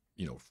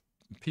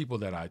 people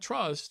that I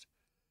trust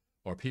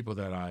or people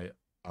that I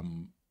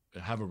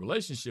have a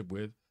relationship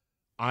with.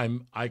 I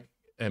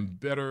am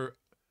better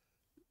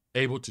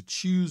able to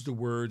choose the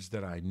words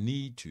that I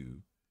need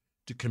to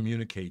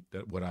communicate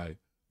that what I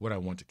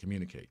want to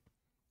communicate,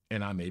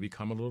 and I may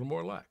become a little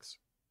more lax.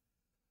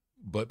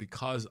 But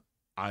because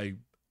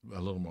I'm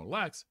a little more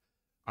lax,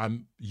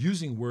 I'm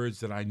using words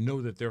that I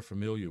know that they're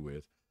familiar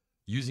with,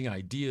 using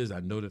ideas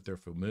I know that they're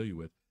familiar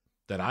with,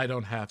 that I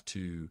don't have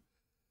to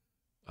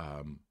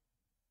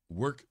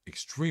work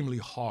extremely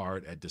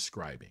hard at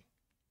describing.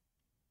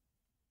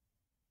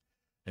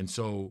 And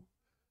so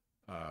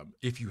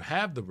if you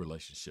have the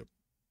relationship,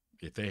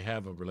 if they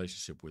have a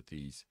relationship with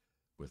the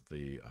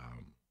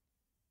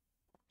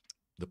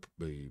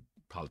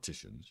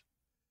politicians,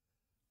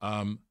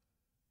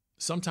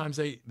 sometimes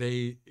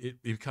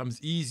it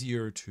becomes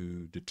easier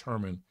to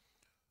determine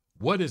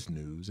what is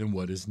news and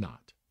what is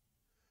not.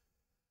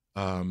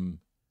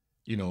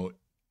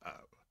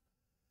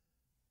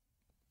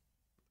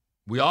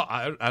 We all,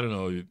 I don't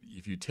know,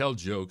 if you tell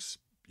jokes,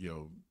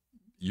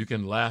 you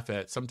can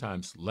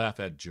sometimes laugh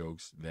at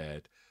jokes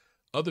that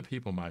other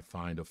people might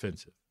find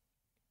offensive.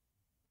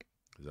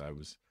 Because I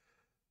was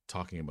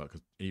talking about,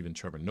 because even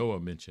Trevor Noah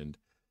mentioned,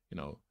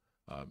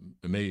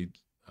 made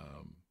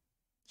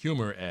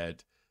humor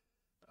at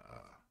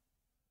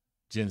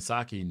Jen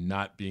Psaki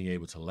not being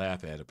able to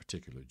laugh at a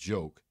particular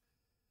joke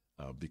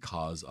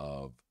because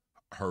of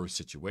her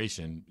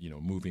situation,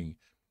 moving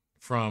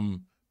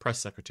from press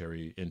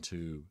secretary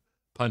into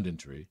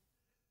punditry.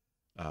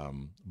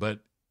 But,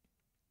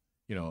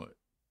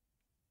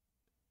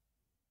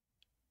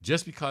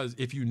 just because,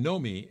 if you know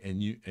me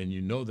and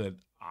you know that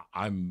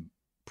I'm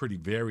pretty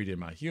varied in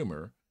my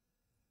humor,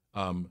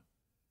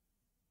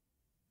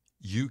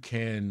 you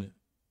can,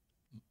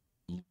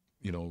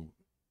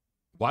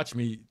 watch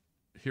me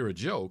hear a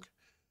joke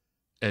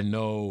and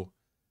know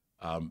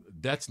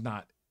that's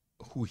not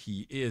who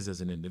he is as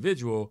an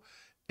individual,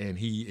 and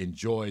he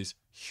enjoys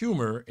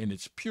humor in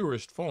its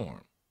purest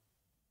form.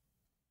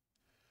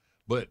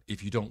 But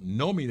if you don't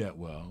know me that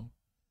well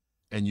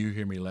and you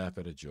hear me laugh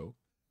at a joke,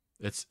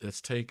 let's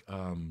take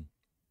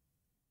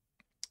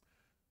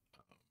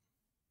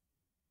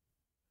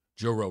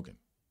Joe Rogan.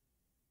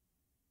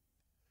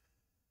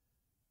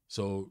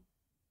 So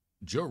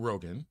Joe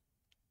Rogan,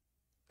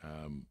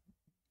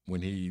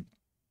 when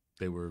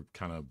they were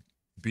kind of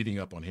beating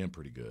up on him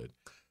pretty good,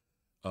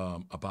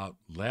 about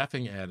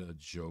laughing at a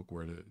joke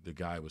where the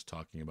guy was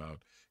talking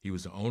about, he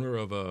was the owner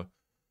of a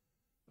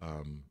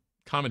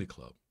comedy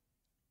club,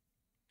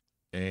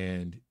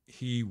 and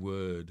he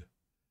would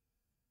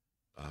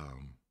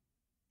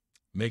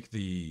make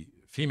the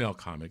female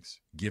comics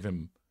give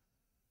him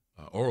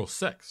oral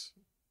sex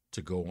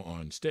to go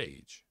on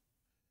stage.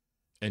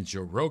 And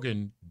Joe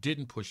Rogan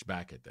didn't push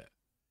back at that.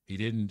 He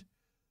didn't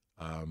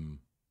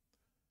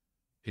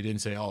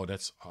say, "Oh,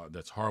 that's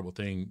a horrible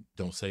thing.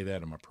 Don't say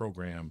that in my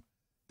program,"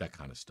 that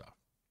kind of stuff.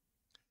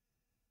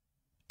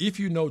 If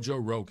you know Joe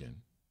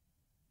Rogan,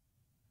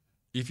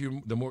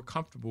 the more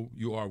comfortable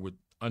you are with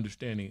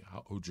understanding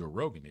who Joe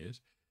Rogan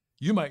is,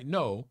 you might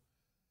know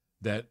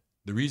that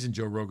the reason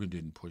Joe Rogan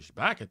didn't push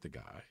back at the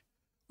guy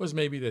was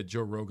maybe that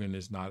Joe Rogan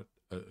is not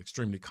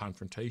extremely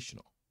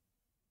confrontational.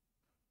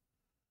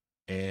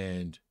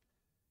 And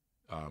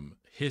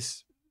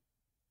his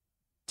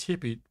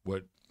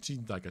what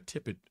seemed like a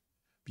tepid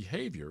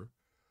behavior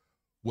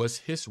was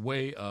his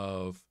way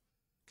of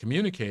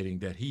communicating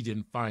that he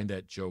didn't find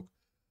that joke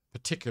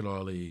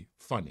particularly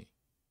funny.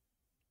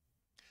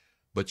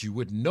 But you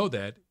wouldn't know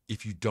that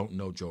if you don't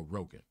know Joe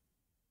Rogan.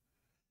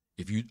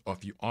 If you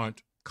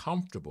aren't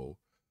comfortable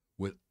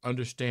with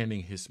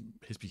understanding his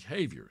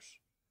behaviors.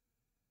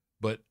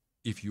 But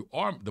if you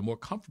are, the more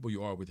comfortable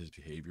you are with his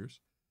behaviors,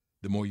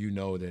 the more you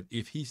know that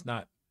if he's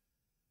not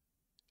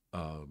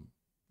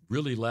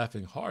really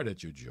laughing hard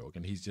at your joke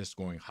and he's just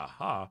going, ha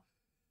ha,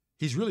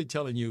 he's really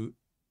telling you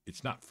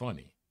it's not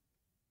funny.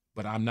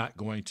 But I'm not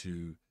going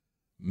to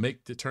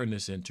turn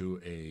this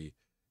into a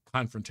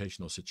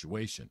confrontational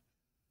situation.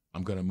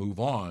 I'm going to move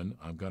on.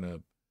 I'm going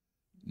to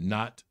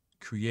not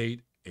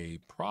create a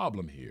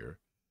problem here.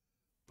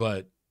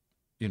 But,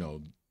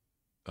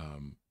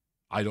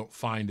 I don't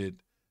find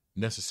it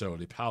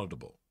necessarily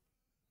palatable.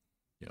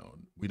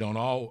 We don't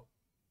all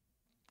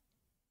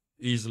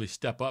easily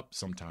step up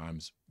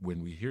sometimes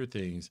when we hear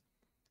things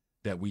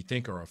that we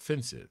think are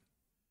offensive.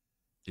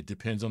 It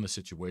depends on the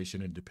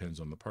situation and depends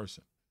on the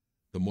person.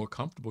 the more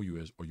comfortable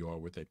you are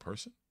with a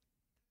person,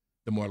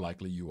 the more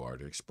likely you are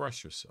to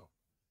express yourself.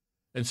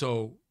 And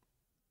so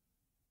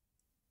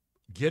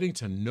getting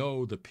to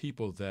know the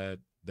people that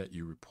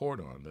you report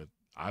on, that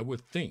I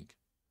would think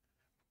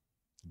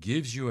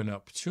gives you an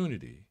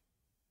opportunity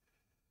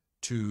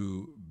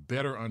to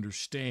better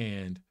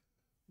understand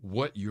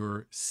what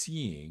you're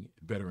seeing,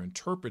 better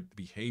interpret the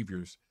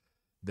behaviors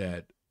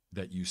that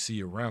you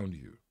see around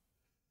you.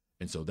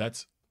 And so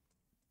that's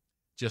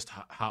just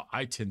how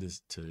I tend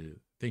to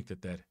think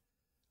that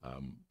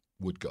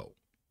would go.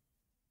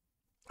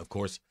 Of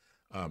course,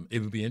 it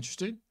would be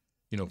interesting,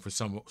 for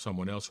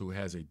someone else who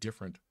has a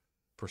different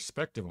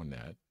perspective on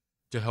that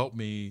to help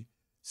me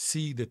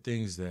see the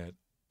things that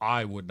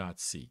I would not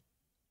see.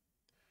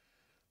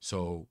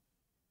 So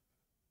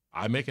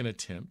I make an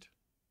attempt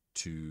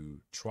to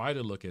try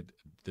to look at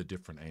the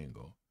different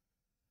angle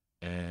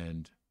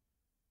and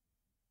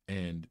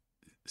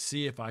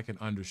see if I can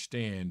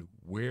understand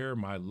where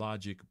my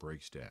logic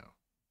breaks down.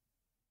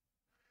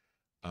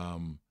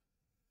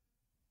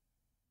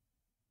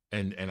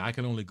 And I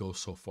can only go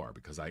so far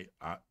because I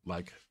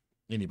like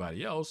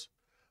anybody else,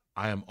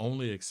 I am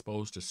only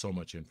exposed to so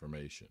much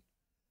information,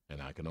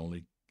 and I can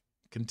only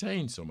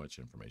contain so much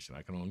information.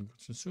 I can only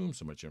consume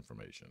so much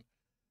information.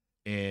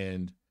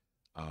 And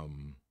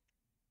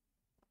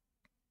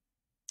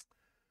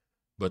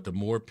but the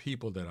more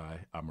people that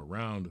I'm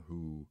around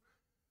who,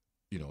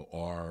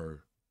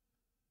 are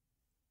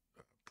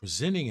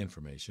presenting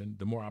information,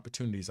 the more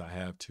opportunities I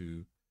have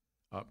to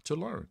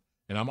learn.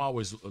 And I'm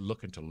always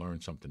looking to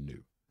learn something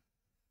new.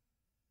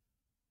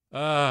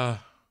 Let's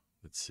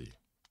see.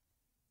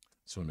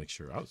 Just want to make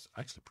sure. I was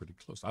actually pretty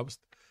close. I was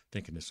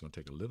thinking this was going to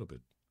take a little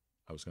bit.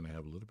 I was going to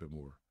have a little bit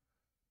more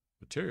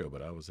material,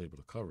 but I was able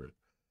to cover it.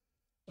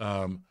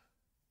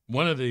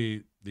 One of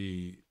the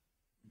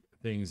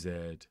things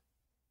that,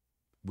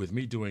 with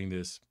me doing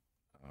this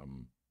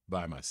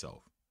by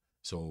myself,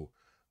 so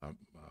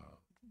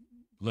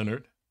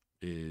Leonard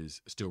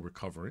is still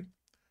recovering.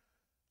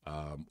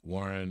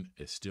 Warren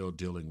is still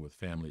dealing with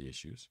family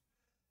issues,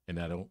 and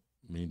I don't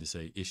mean to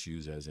say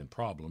issues as in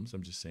problems.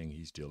 I'm just saying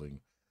he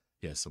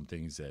has some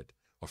things that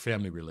are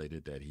family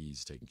related that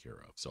he's taking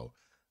care of. So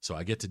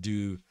I get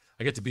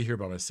to be here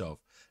by myself,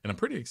 and I'm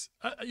pretty,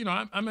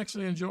 I'm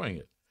actually enjoying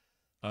it.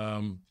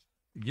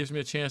 It gives me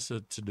a chance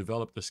to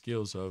develop the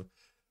skills of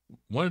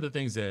one of the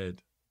things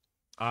that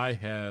I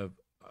have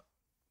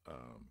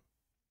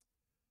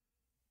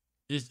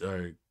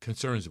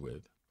concerns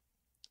with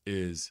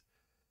is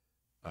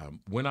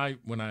when I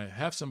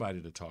have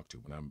somebody to talk to,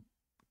 when I'm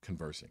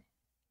conversing,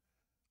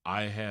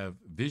 I have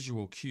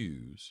visual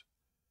cues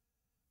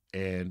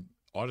and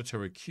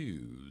auditory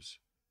cues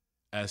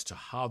as to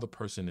how the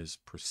person is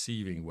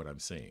perceiving what I'm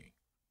saying.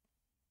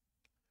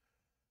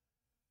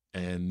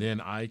 And then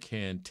I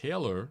can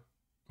tailor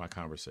my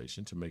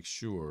conversation to make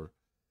sure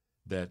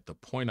that the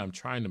point I'm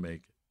trying to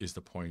make is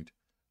the point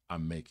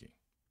I'm making.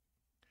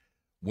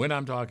 When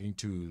I'm talking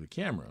to the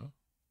camera,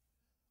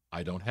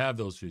 I don't have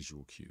those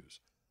visual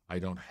cues. I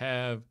don't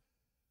have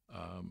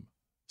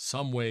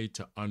some way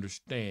to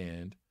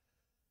understand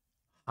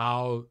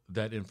how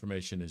that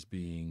information is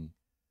being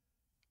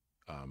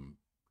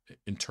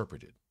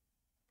interpreted,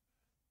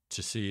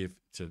 to see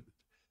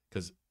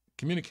because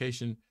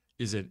communication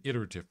is an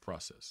iterative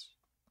process.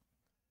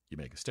 You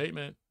make a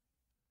statement,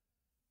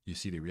 you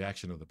see the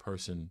reaction of the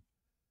person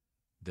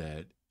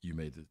that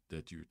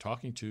that you're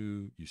talking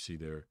to. You see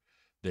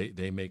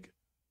they make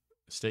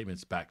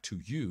statements back to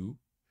you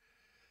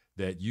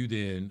that you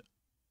then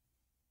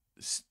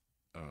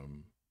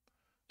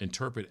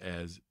interpret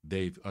as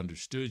they've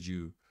understood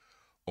you,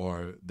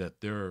 or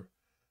that they're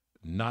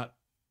not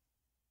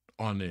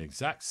on the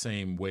exact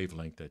same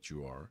wavelength that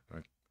you are,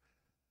 right?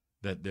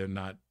 That they're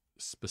not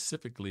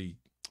specifically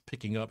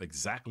picking up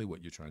exactly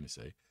what you're trying to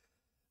say.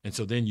 And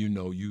so then you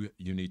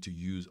need to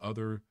use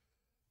other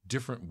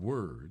different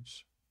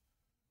words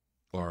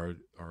or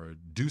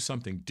do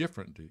something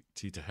different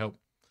to help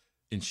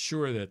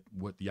ensure that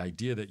what the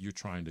idea that you're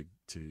trying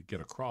to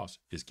get across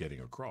is getting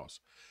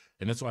across.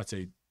 And that's why I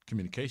say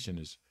communication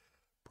is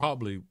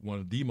probably one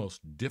of the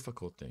most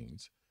difficult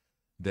things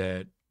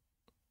that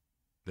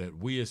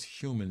we as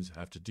humans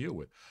have to deal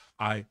with.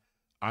 I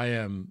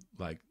am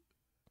like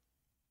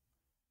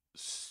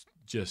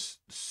just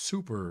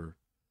super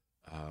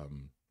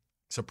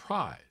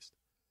surprised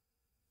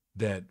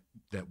that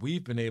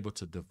we've been able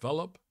to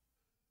develop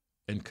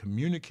and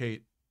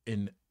communicate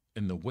in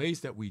the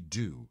ways that we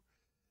do,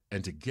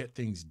 and to get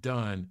things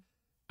done.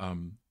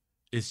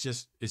 It's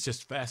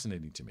just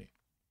fascinating to me,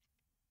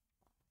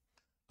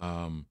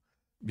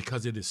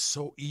 because it is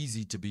so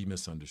easy to be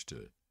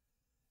misunderstood.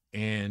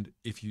 And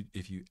if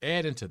you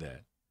add into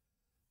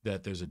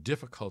that there's a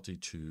difficulty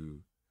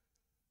to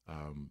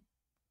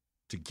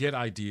get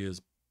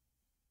ideas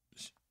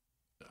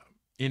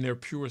in their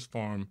purest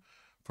form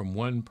from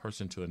one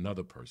person to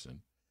another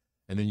person,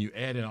 and then you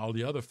add in all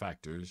the other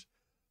factors,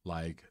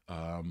 like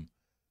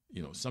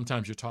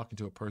sometimes you're talking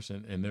to a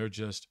person and they're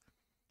just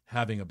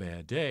having a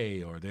bad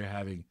day, or they're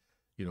having,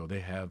 they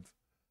have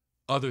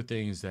other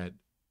things that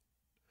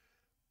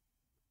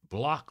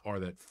block or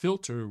that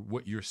filter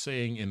what you're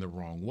saying in the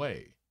wrong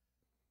way.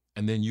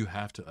 And then you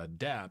have to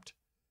adapt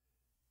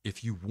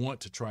if you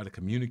want to try to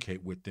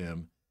communicate with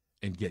them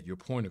and get your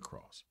point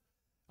across.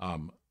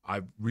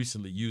 I've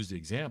recently used the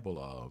example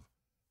of,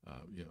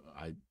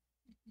 I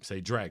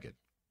say dragon,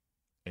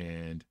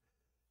 and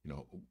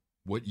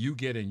what you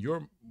get in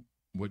your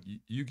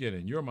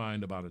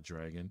mind about a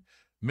dragon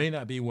may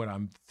not be what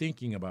I'm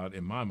thinking about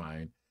in my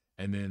mind,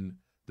 and then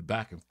the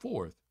back and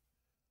forth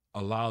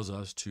allows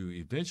us to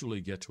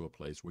eventually get to a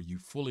place where you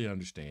fully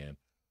understand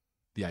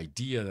the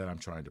idea that I'm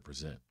trying to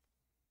present.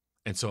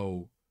 And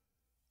so,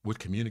 with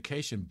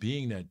communication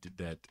being that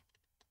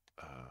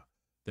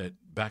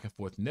back and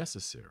forth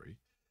necessary,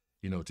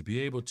 to be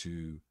able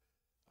to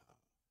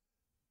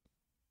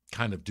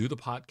kind of do the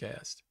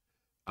podcast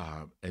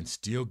and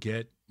still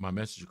get my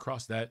message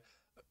across,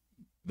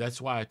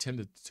 that's why I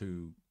tended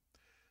to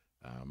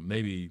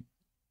maybe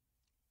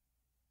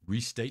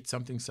restate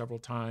something several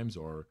times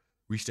or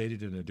restate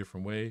it in a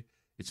different way.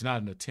 It's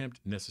not an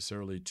attempt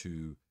necessarily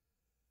to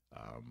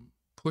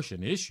push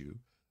an issue,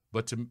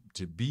 but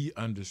to be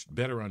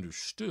better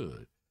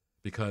understood,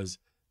 because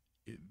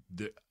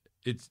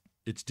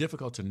it's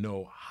difficult to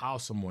know how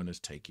someone is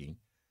taking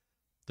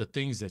the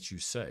things that you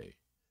say.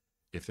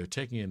 If they're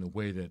taking it in a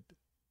way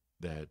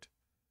that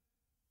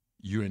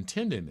you're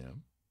intending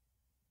them.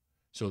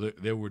 So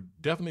there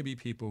would definitely be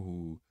people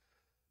who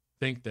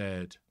think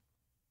that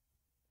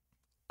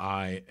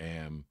I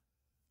am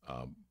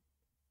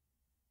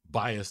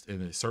biased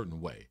in a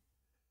certain way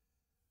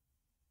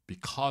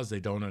because they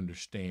don't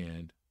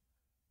understand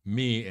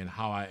me and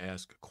how I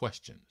ask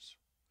questions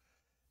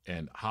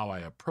and how I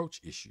approach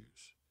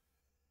issues.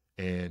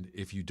 And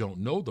if you don't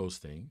know those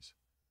things,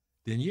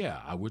 then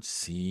yeah, I would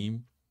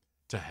seem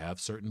to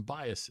have certain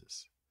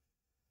biases.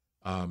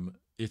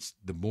 It's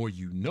the more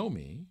you know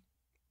me,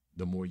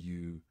 the more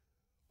you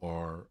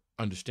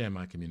understand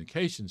my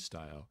communication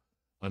style,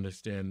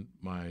 understand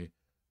my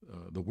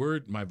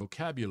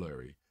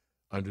vocabulary,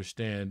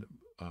 understand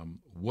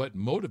what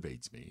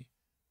motivates me,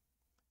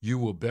 you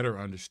will better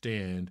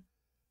understand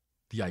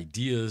the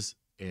ideas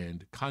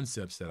and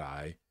concepts that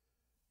I,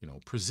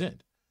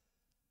 present.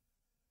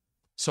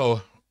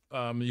 So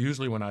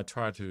usually when I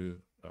try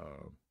to,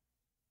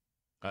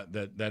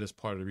 that is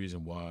part of the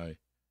reason why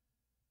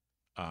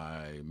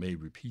I may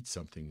repeat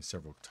something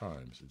several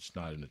times. It's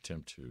not an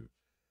attempt to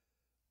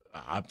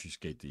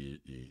obfuscate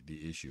the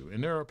issue.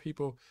 And there are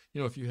people,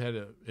 if you had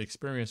an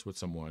experience with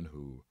someone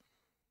who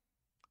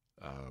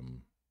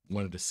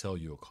wanted to sell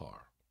you a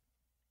car.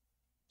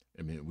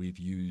 I mean, we've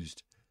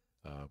used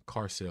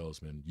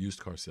used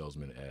car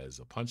salesmen as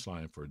a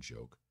punchline for a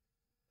joke.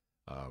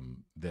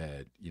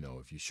 That,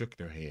 if you shook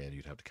their hand,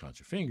 you'd have to count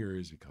your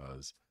fingers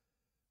because,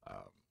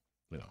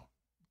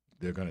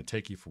 they're going to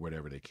take you for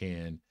whatever they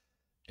can.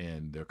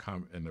 And their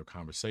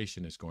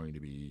conversation is going to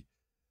be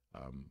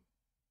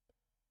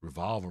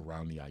revolve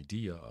around the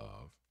idea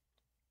of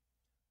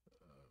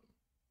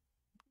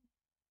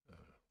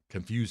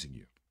confusing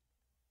you.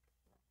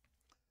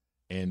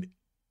 And,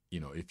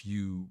 if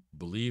you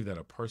believe that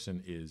a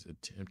person is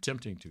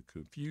attempting to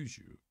confuse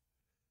you,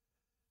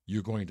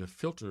 you're going to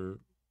filter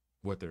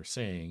what they're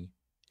saying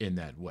in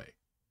that way.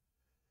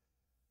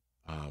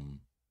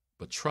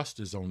 But trust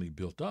is only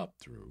built up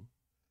through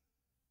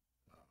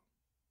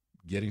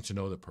getting to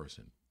know the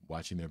person,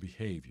 watching their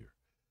behavior,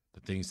 the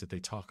things that they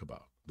talk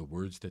about, the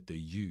words that they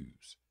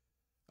use,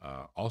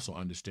 also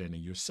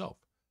understanding yourself,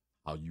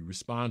 how you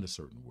respond to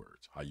certain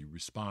words, how you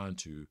respond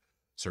to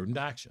certain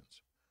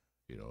actions.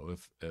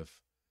 If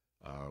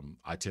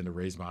I tend to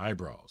raise my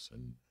eyebrows,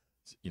 and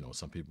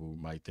some people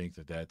might think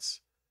that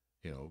that's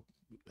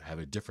have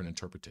a different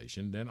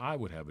interpretation, then I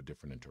would have a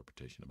different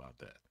interpretation about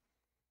that.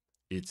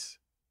 It's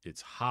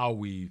how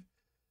we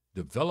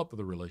develop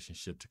the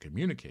relationship to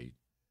communicate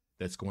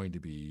that's going to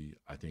be,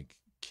 I think,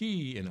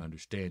 key in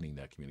understanding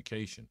that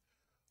communication,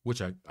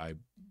 which I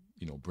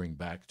bring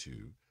back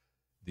to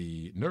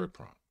the nerd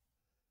prom.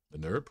 The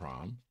nerd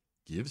prom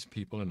gives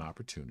people an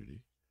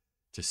opportunity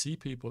to see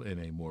people in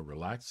a more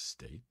relaxed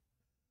state,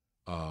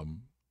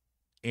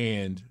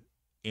 and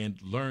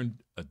learn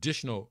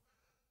additional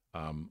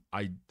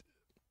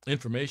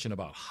information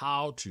about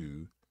how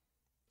to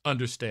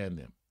understand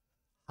them,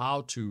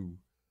 how to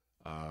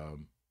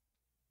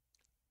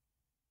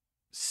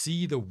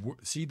see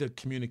the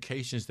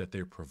communications that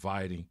they're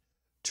providing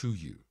to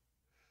you,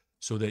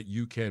 so that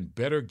you can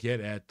better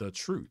get at the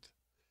truth.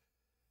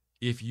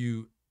 If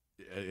you,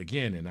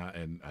 again, and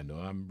I know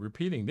I'm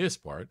repeating this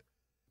part,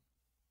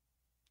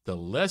 the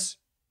less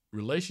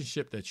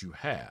relationship that you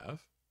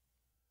have,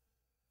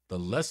 the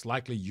less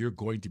likely you're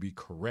going to be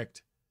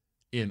correct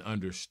in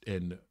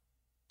understanding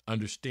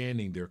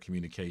their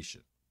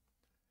communication.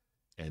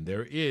 And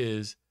there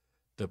is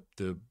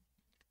the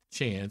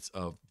chance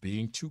of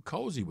being too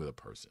cozy with a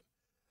person.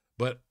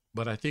 But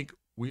I think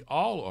we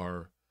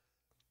all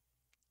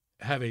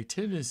have a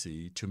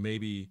tendency to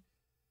maybe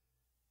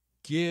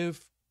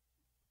give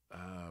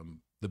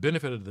the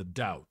benefit of the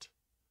doubt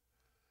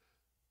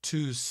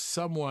to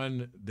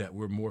someone that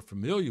we're more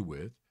familiar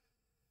with,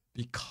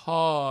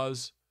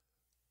 because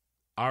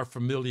our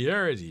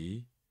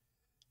familiarity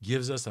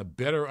gives us a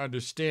better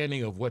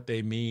understanding of what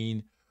they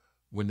mean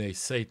when they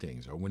say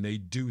things or when they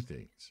do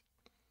things.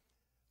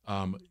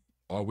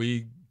 Are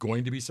we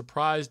going to be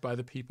surprised by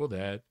the people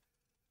that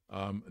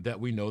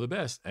we know the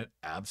best? And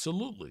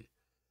absolutely.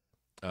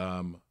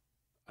 I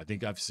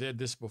think I've said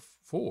this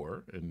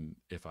before, and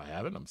if I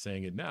haven't, I'm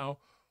saying it now.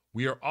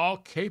 We are all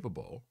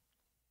capable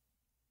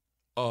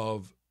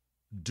of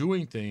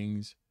doing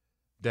things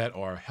that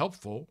are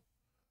helpful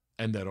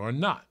and that are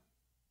not.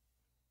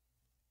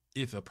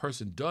 If a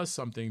person does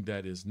something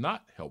that is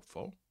not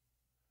helpful,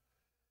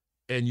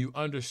 and you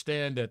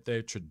understand that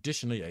they're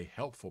traditionally a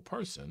helpful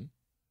person,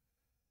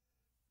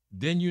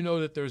 then you know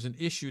that there's an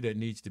issue that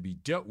needs to be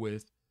dealt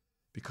with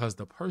because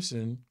the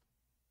person,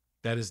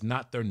 that is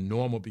not their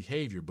normal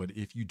behavior. But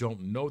if you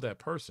don't know that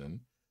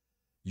person,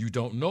 you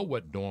don't know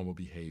what normal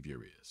behavior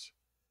is.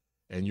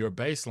 And your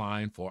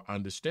baseline for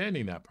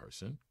understanding that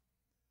person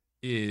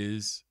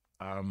is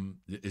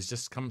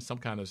just some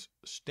kind of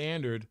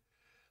standard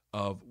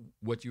of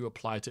what you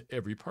apply to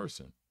every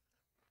person.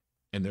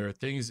 And there are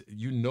things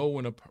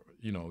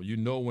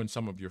when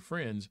some of your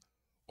friends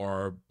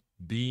are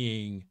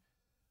being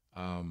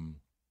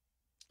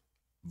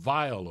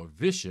vile or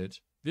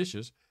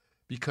vicious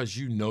because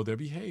you know their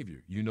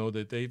behavior. You know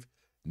that they've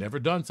never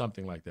done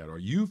something like that, or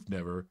you've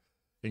never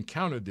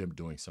encountered them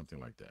doing something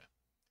like that.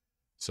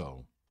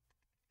 So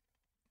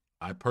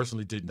I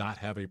personally did not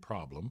have a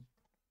problem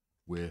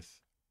with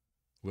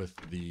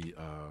the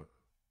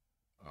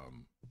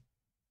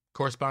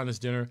correspondence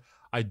dinner.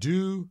 I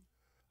did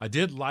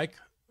like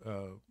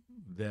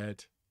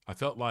that. I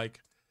felt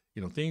like,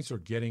 things are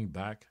getting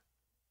back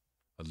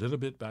a little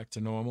bit back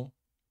to normal.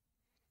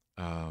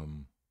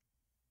 And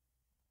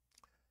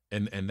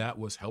that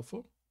was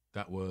helpful.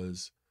 That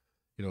was,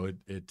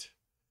 it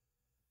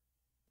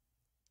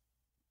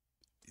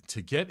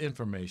to get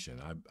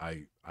information.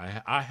 I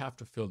have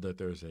to feel that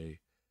there's a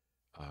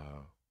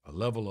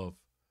level of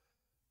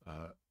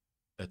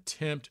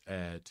attempt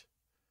at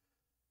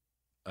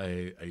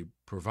a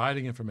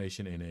providing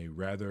information in a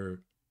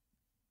rather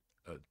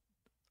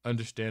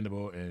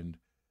understandable and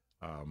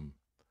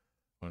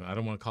I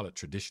don't want to call it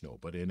traditional,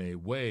 but in a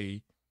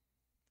way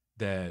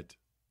that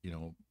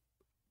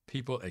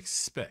people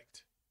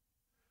expect.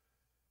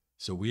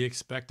 So we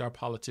expect our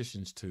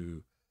politicians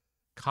to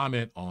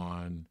comment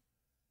on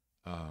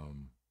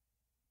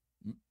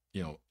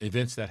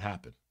events that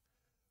happen.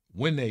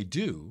 When they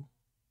do,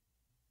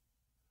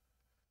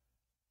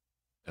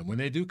 and when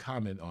they do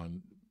comment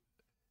on,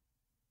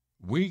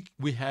 we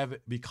have,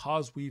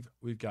 because we've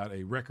got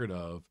a record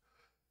of,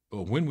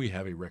 or when we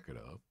have a record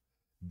of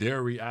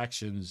their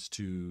reactions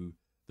to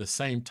the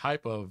same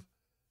type of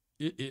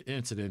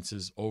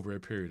incidences over a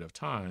period of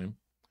time,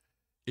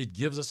 it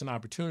gives us an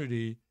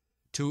opportunity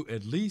to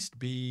at least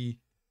be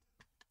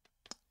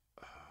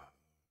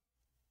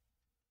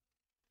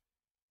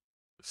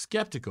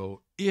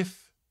skeptical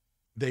if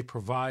they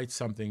provide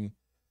something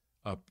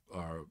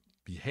or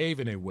behave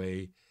in a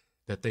way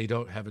that they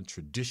haven't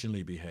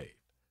traditionally behaved.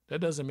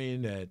 That doesn't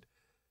mean that,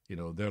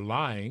 they're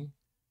lying.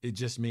 It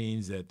just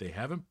means that they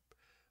haven't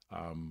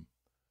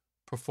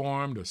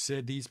performed or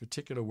said these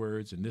particular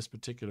words in this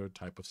particular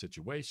type of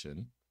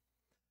situation.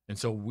 And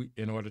so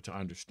in order to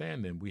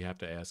understand them, we have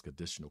to ask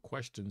additional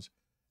questions,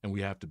 and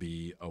we have to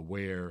be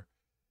aware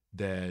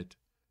that,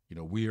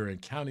 we are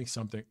encountering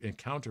something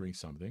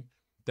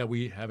that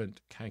we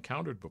haven't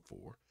encountered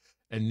before,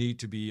 and need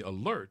to be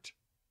alert,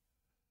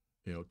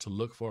 to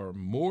look for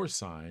more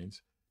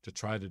signs to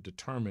try to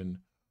determine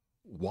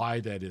why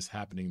that is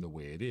happening the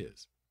way it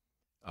is.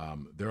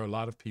 There are a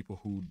lot of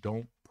people who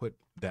don't put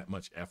that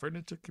much effort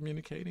into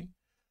communicating.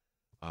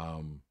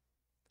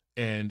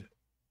 And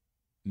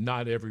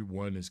not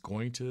everyone is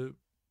going to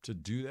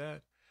do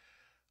that.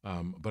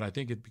 But I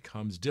think it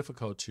becomes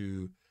difficult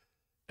to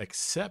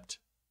accept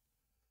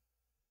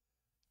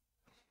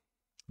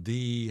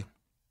the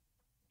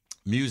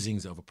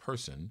musings of a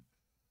person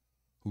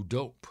who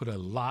don't put a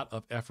lot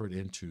of effort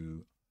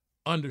into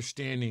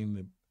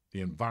understanding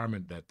the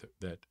environment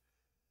that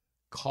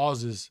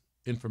causes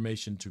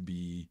information to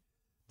be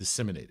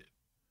disseminated.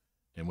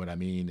 And what I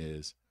mean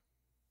is,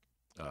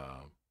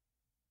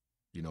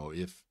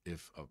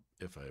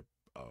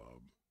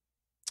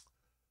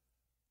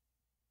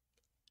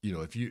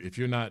 if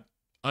you're not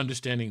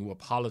understanding what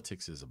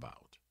politics is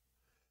about,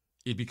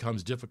 it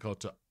becomes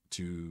difficult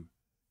to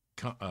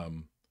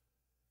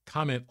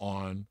comment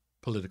on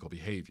political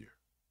behavior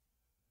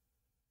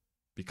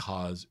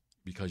because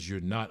you're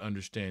not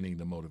understanding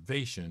the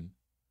motivation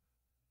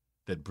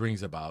that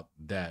brings about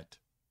that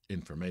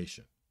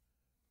information.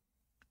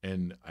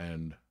 And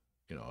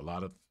a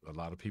lot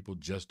of people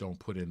just don't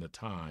put in the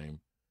time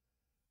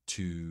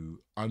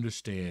to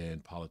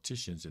understand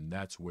politicians, and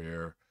that's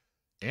where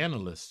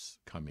analysts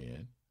come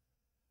in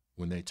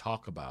when they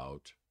talk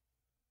about,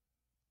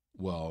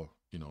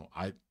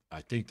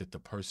 I think that the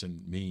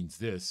person means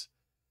this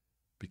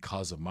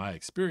because of my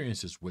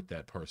experiences with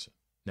that person.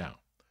 Now,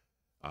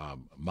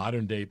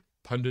 modern day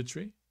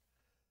punditry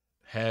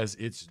has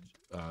its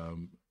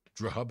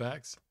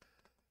drawbacks.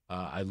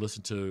 I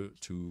listen to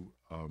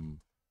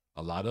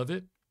a lot of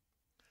it,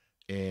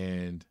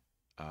 and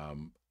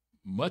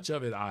much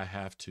of it I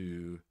have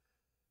to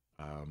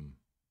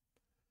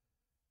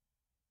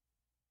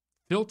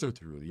filter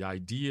through the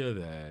idea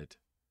that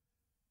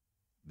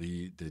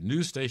the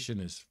news station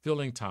is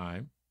filling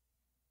time,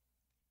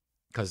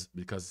 because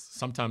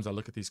sometimes I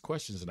look at these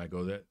questions and I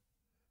go,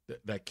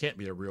 that can't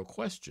be a real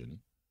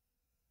question,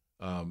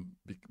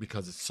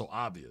 because it's so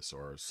obvious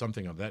or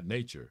something of that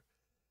nature.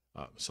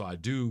 So I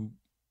do,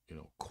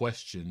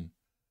 question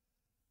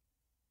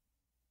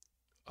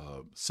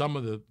I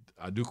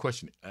do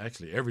question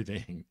actually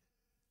everything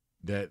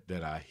that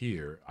I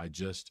hear. I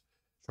just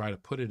try to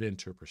put it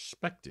into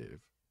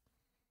perspective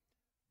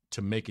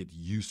to make it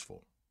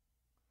useful.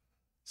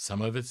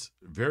 Some of it's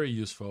very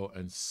useful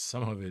and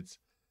some of it's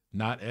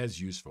not as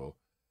useful,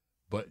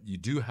 but you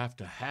do have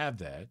to have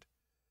that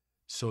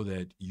so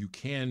that you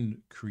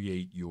can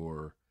create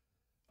your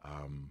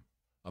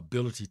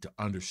ability to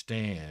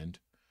understand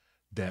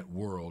that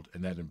world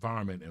and that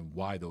environment and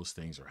why those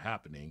things are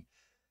happening,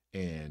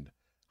 and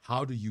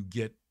how do you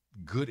get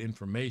good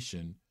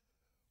information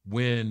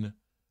when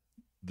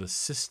the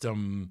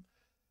system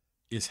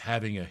is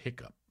having a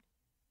hiccup.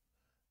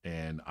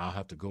 And I'll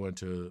have to go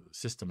into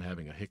system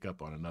having a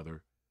hiccup on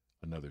another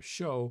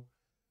show,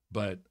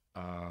 but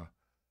I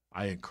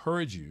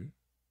encourage you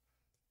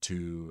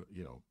to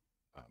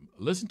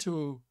listen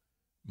to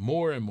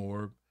more and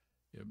more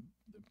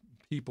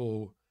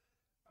people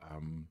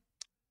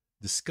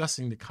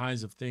discussing the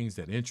kinds of things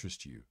that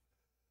interest you,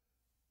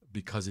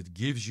 because it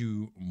gives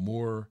you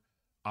more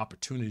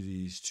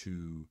opportunities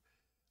to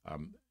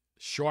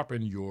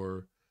sharpen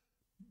your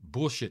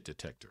bullshit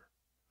detector.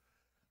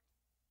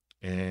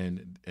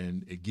 And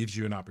it gives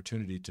you an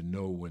opportunity to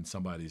know when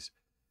somebody's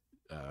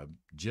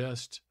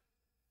just,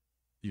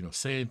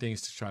 saying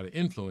things to try to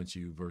influence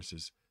you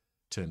versus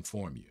to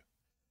inform you.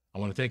 I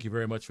want to thank you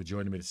very much for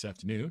joining me this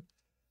afternoon.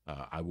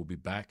 I will be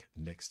back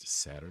next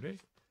Saturday.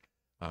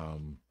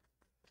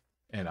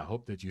 And I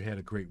hope that you had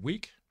a great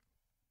week.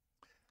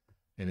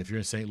 And if you're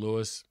in St.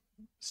 Louis,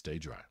 stay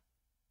dry.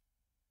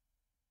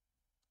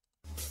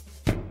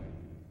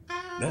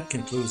 That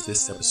concludes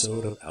this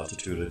episode of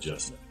Altitude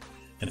Adjustment.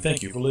 And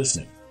thank you for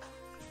listening.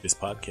 This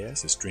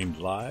podcast is streamed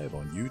live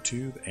on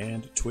YouTube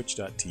and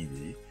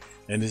Twitch.tv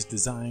and is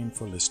designed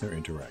for listener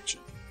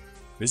interaction.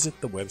 Visit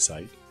the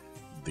website,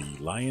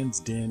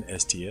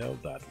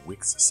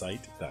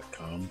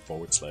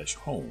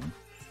 thelionsdenstl.wixsite.com/home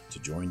to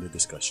join the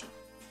discussion.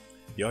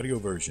 The audio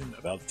version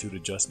of Altitude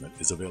Adjustment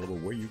is available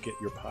where you get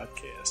your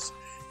podcasts,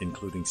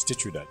 including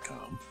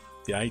Stitcher.com,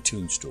 the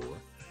iTunes Store,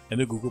 and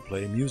the Google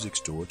Play Music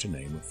Store, to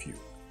name a few.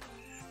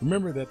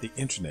 Remember that the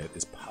internet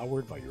is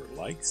powered by your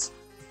likes,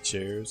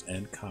 shares,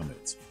 and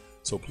comments.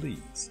 So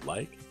please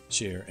like,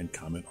 share, and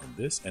comment on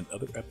this and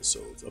other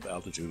episodes of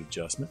Altitude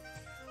Adjustment,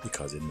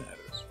 because it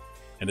matters.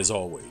 And as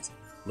always,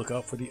 look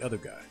out for the other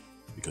guy,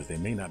 because they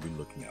may not be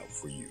looking out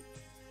for you.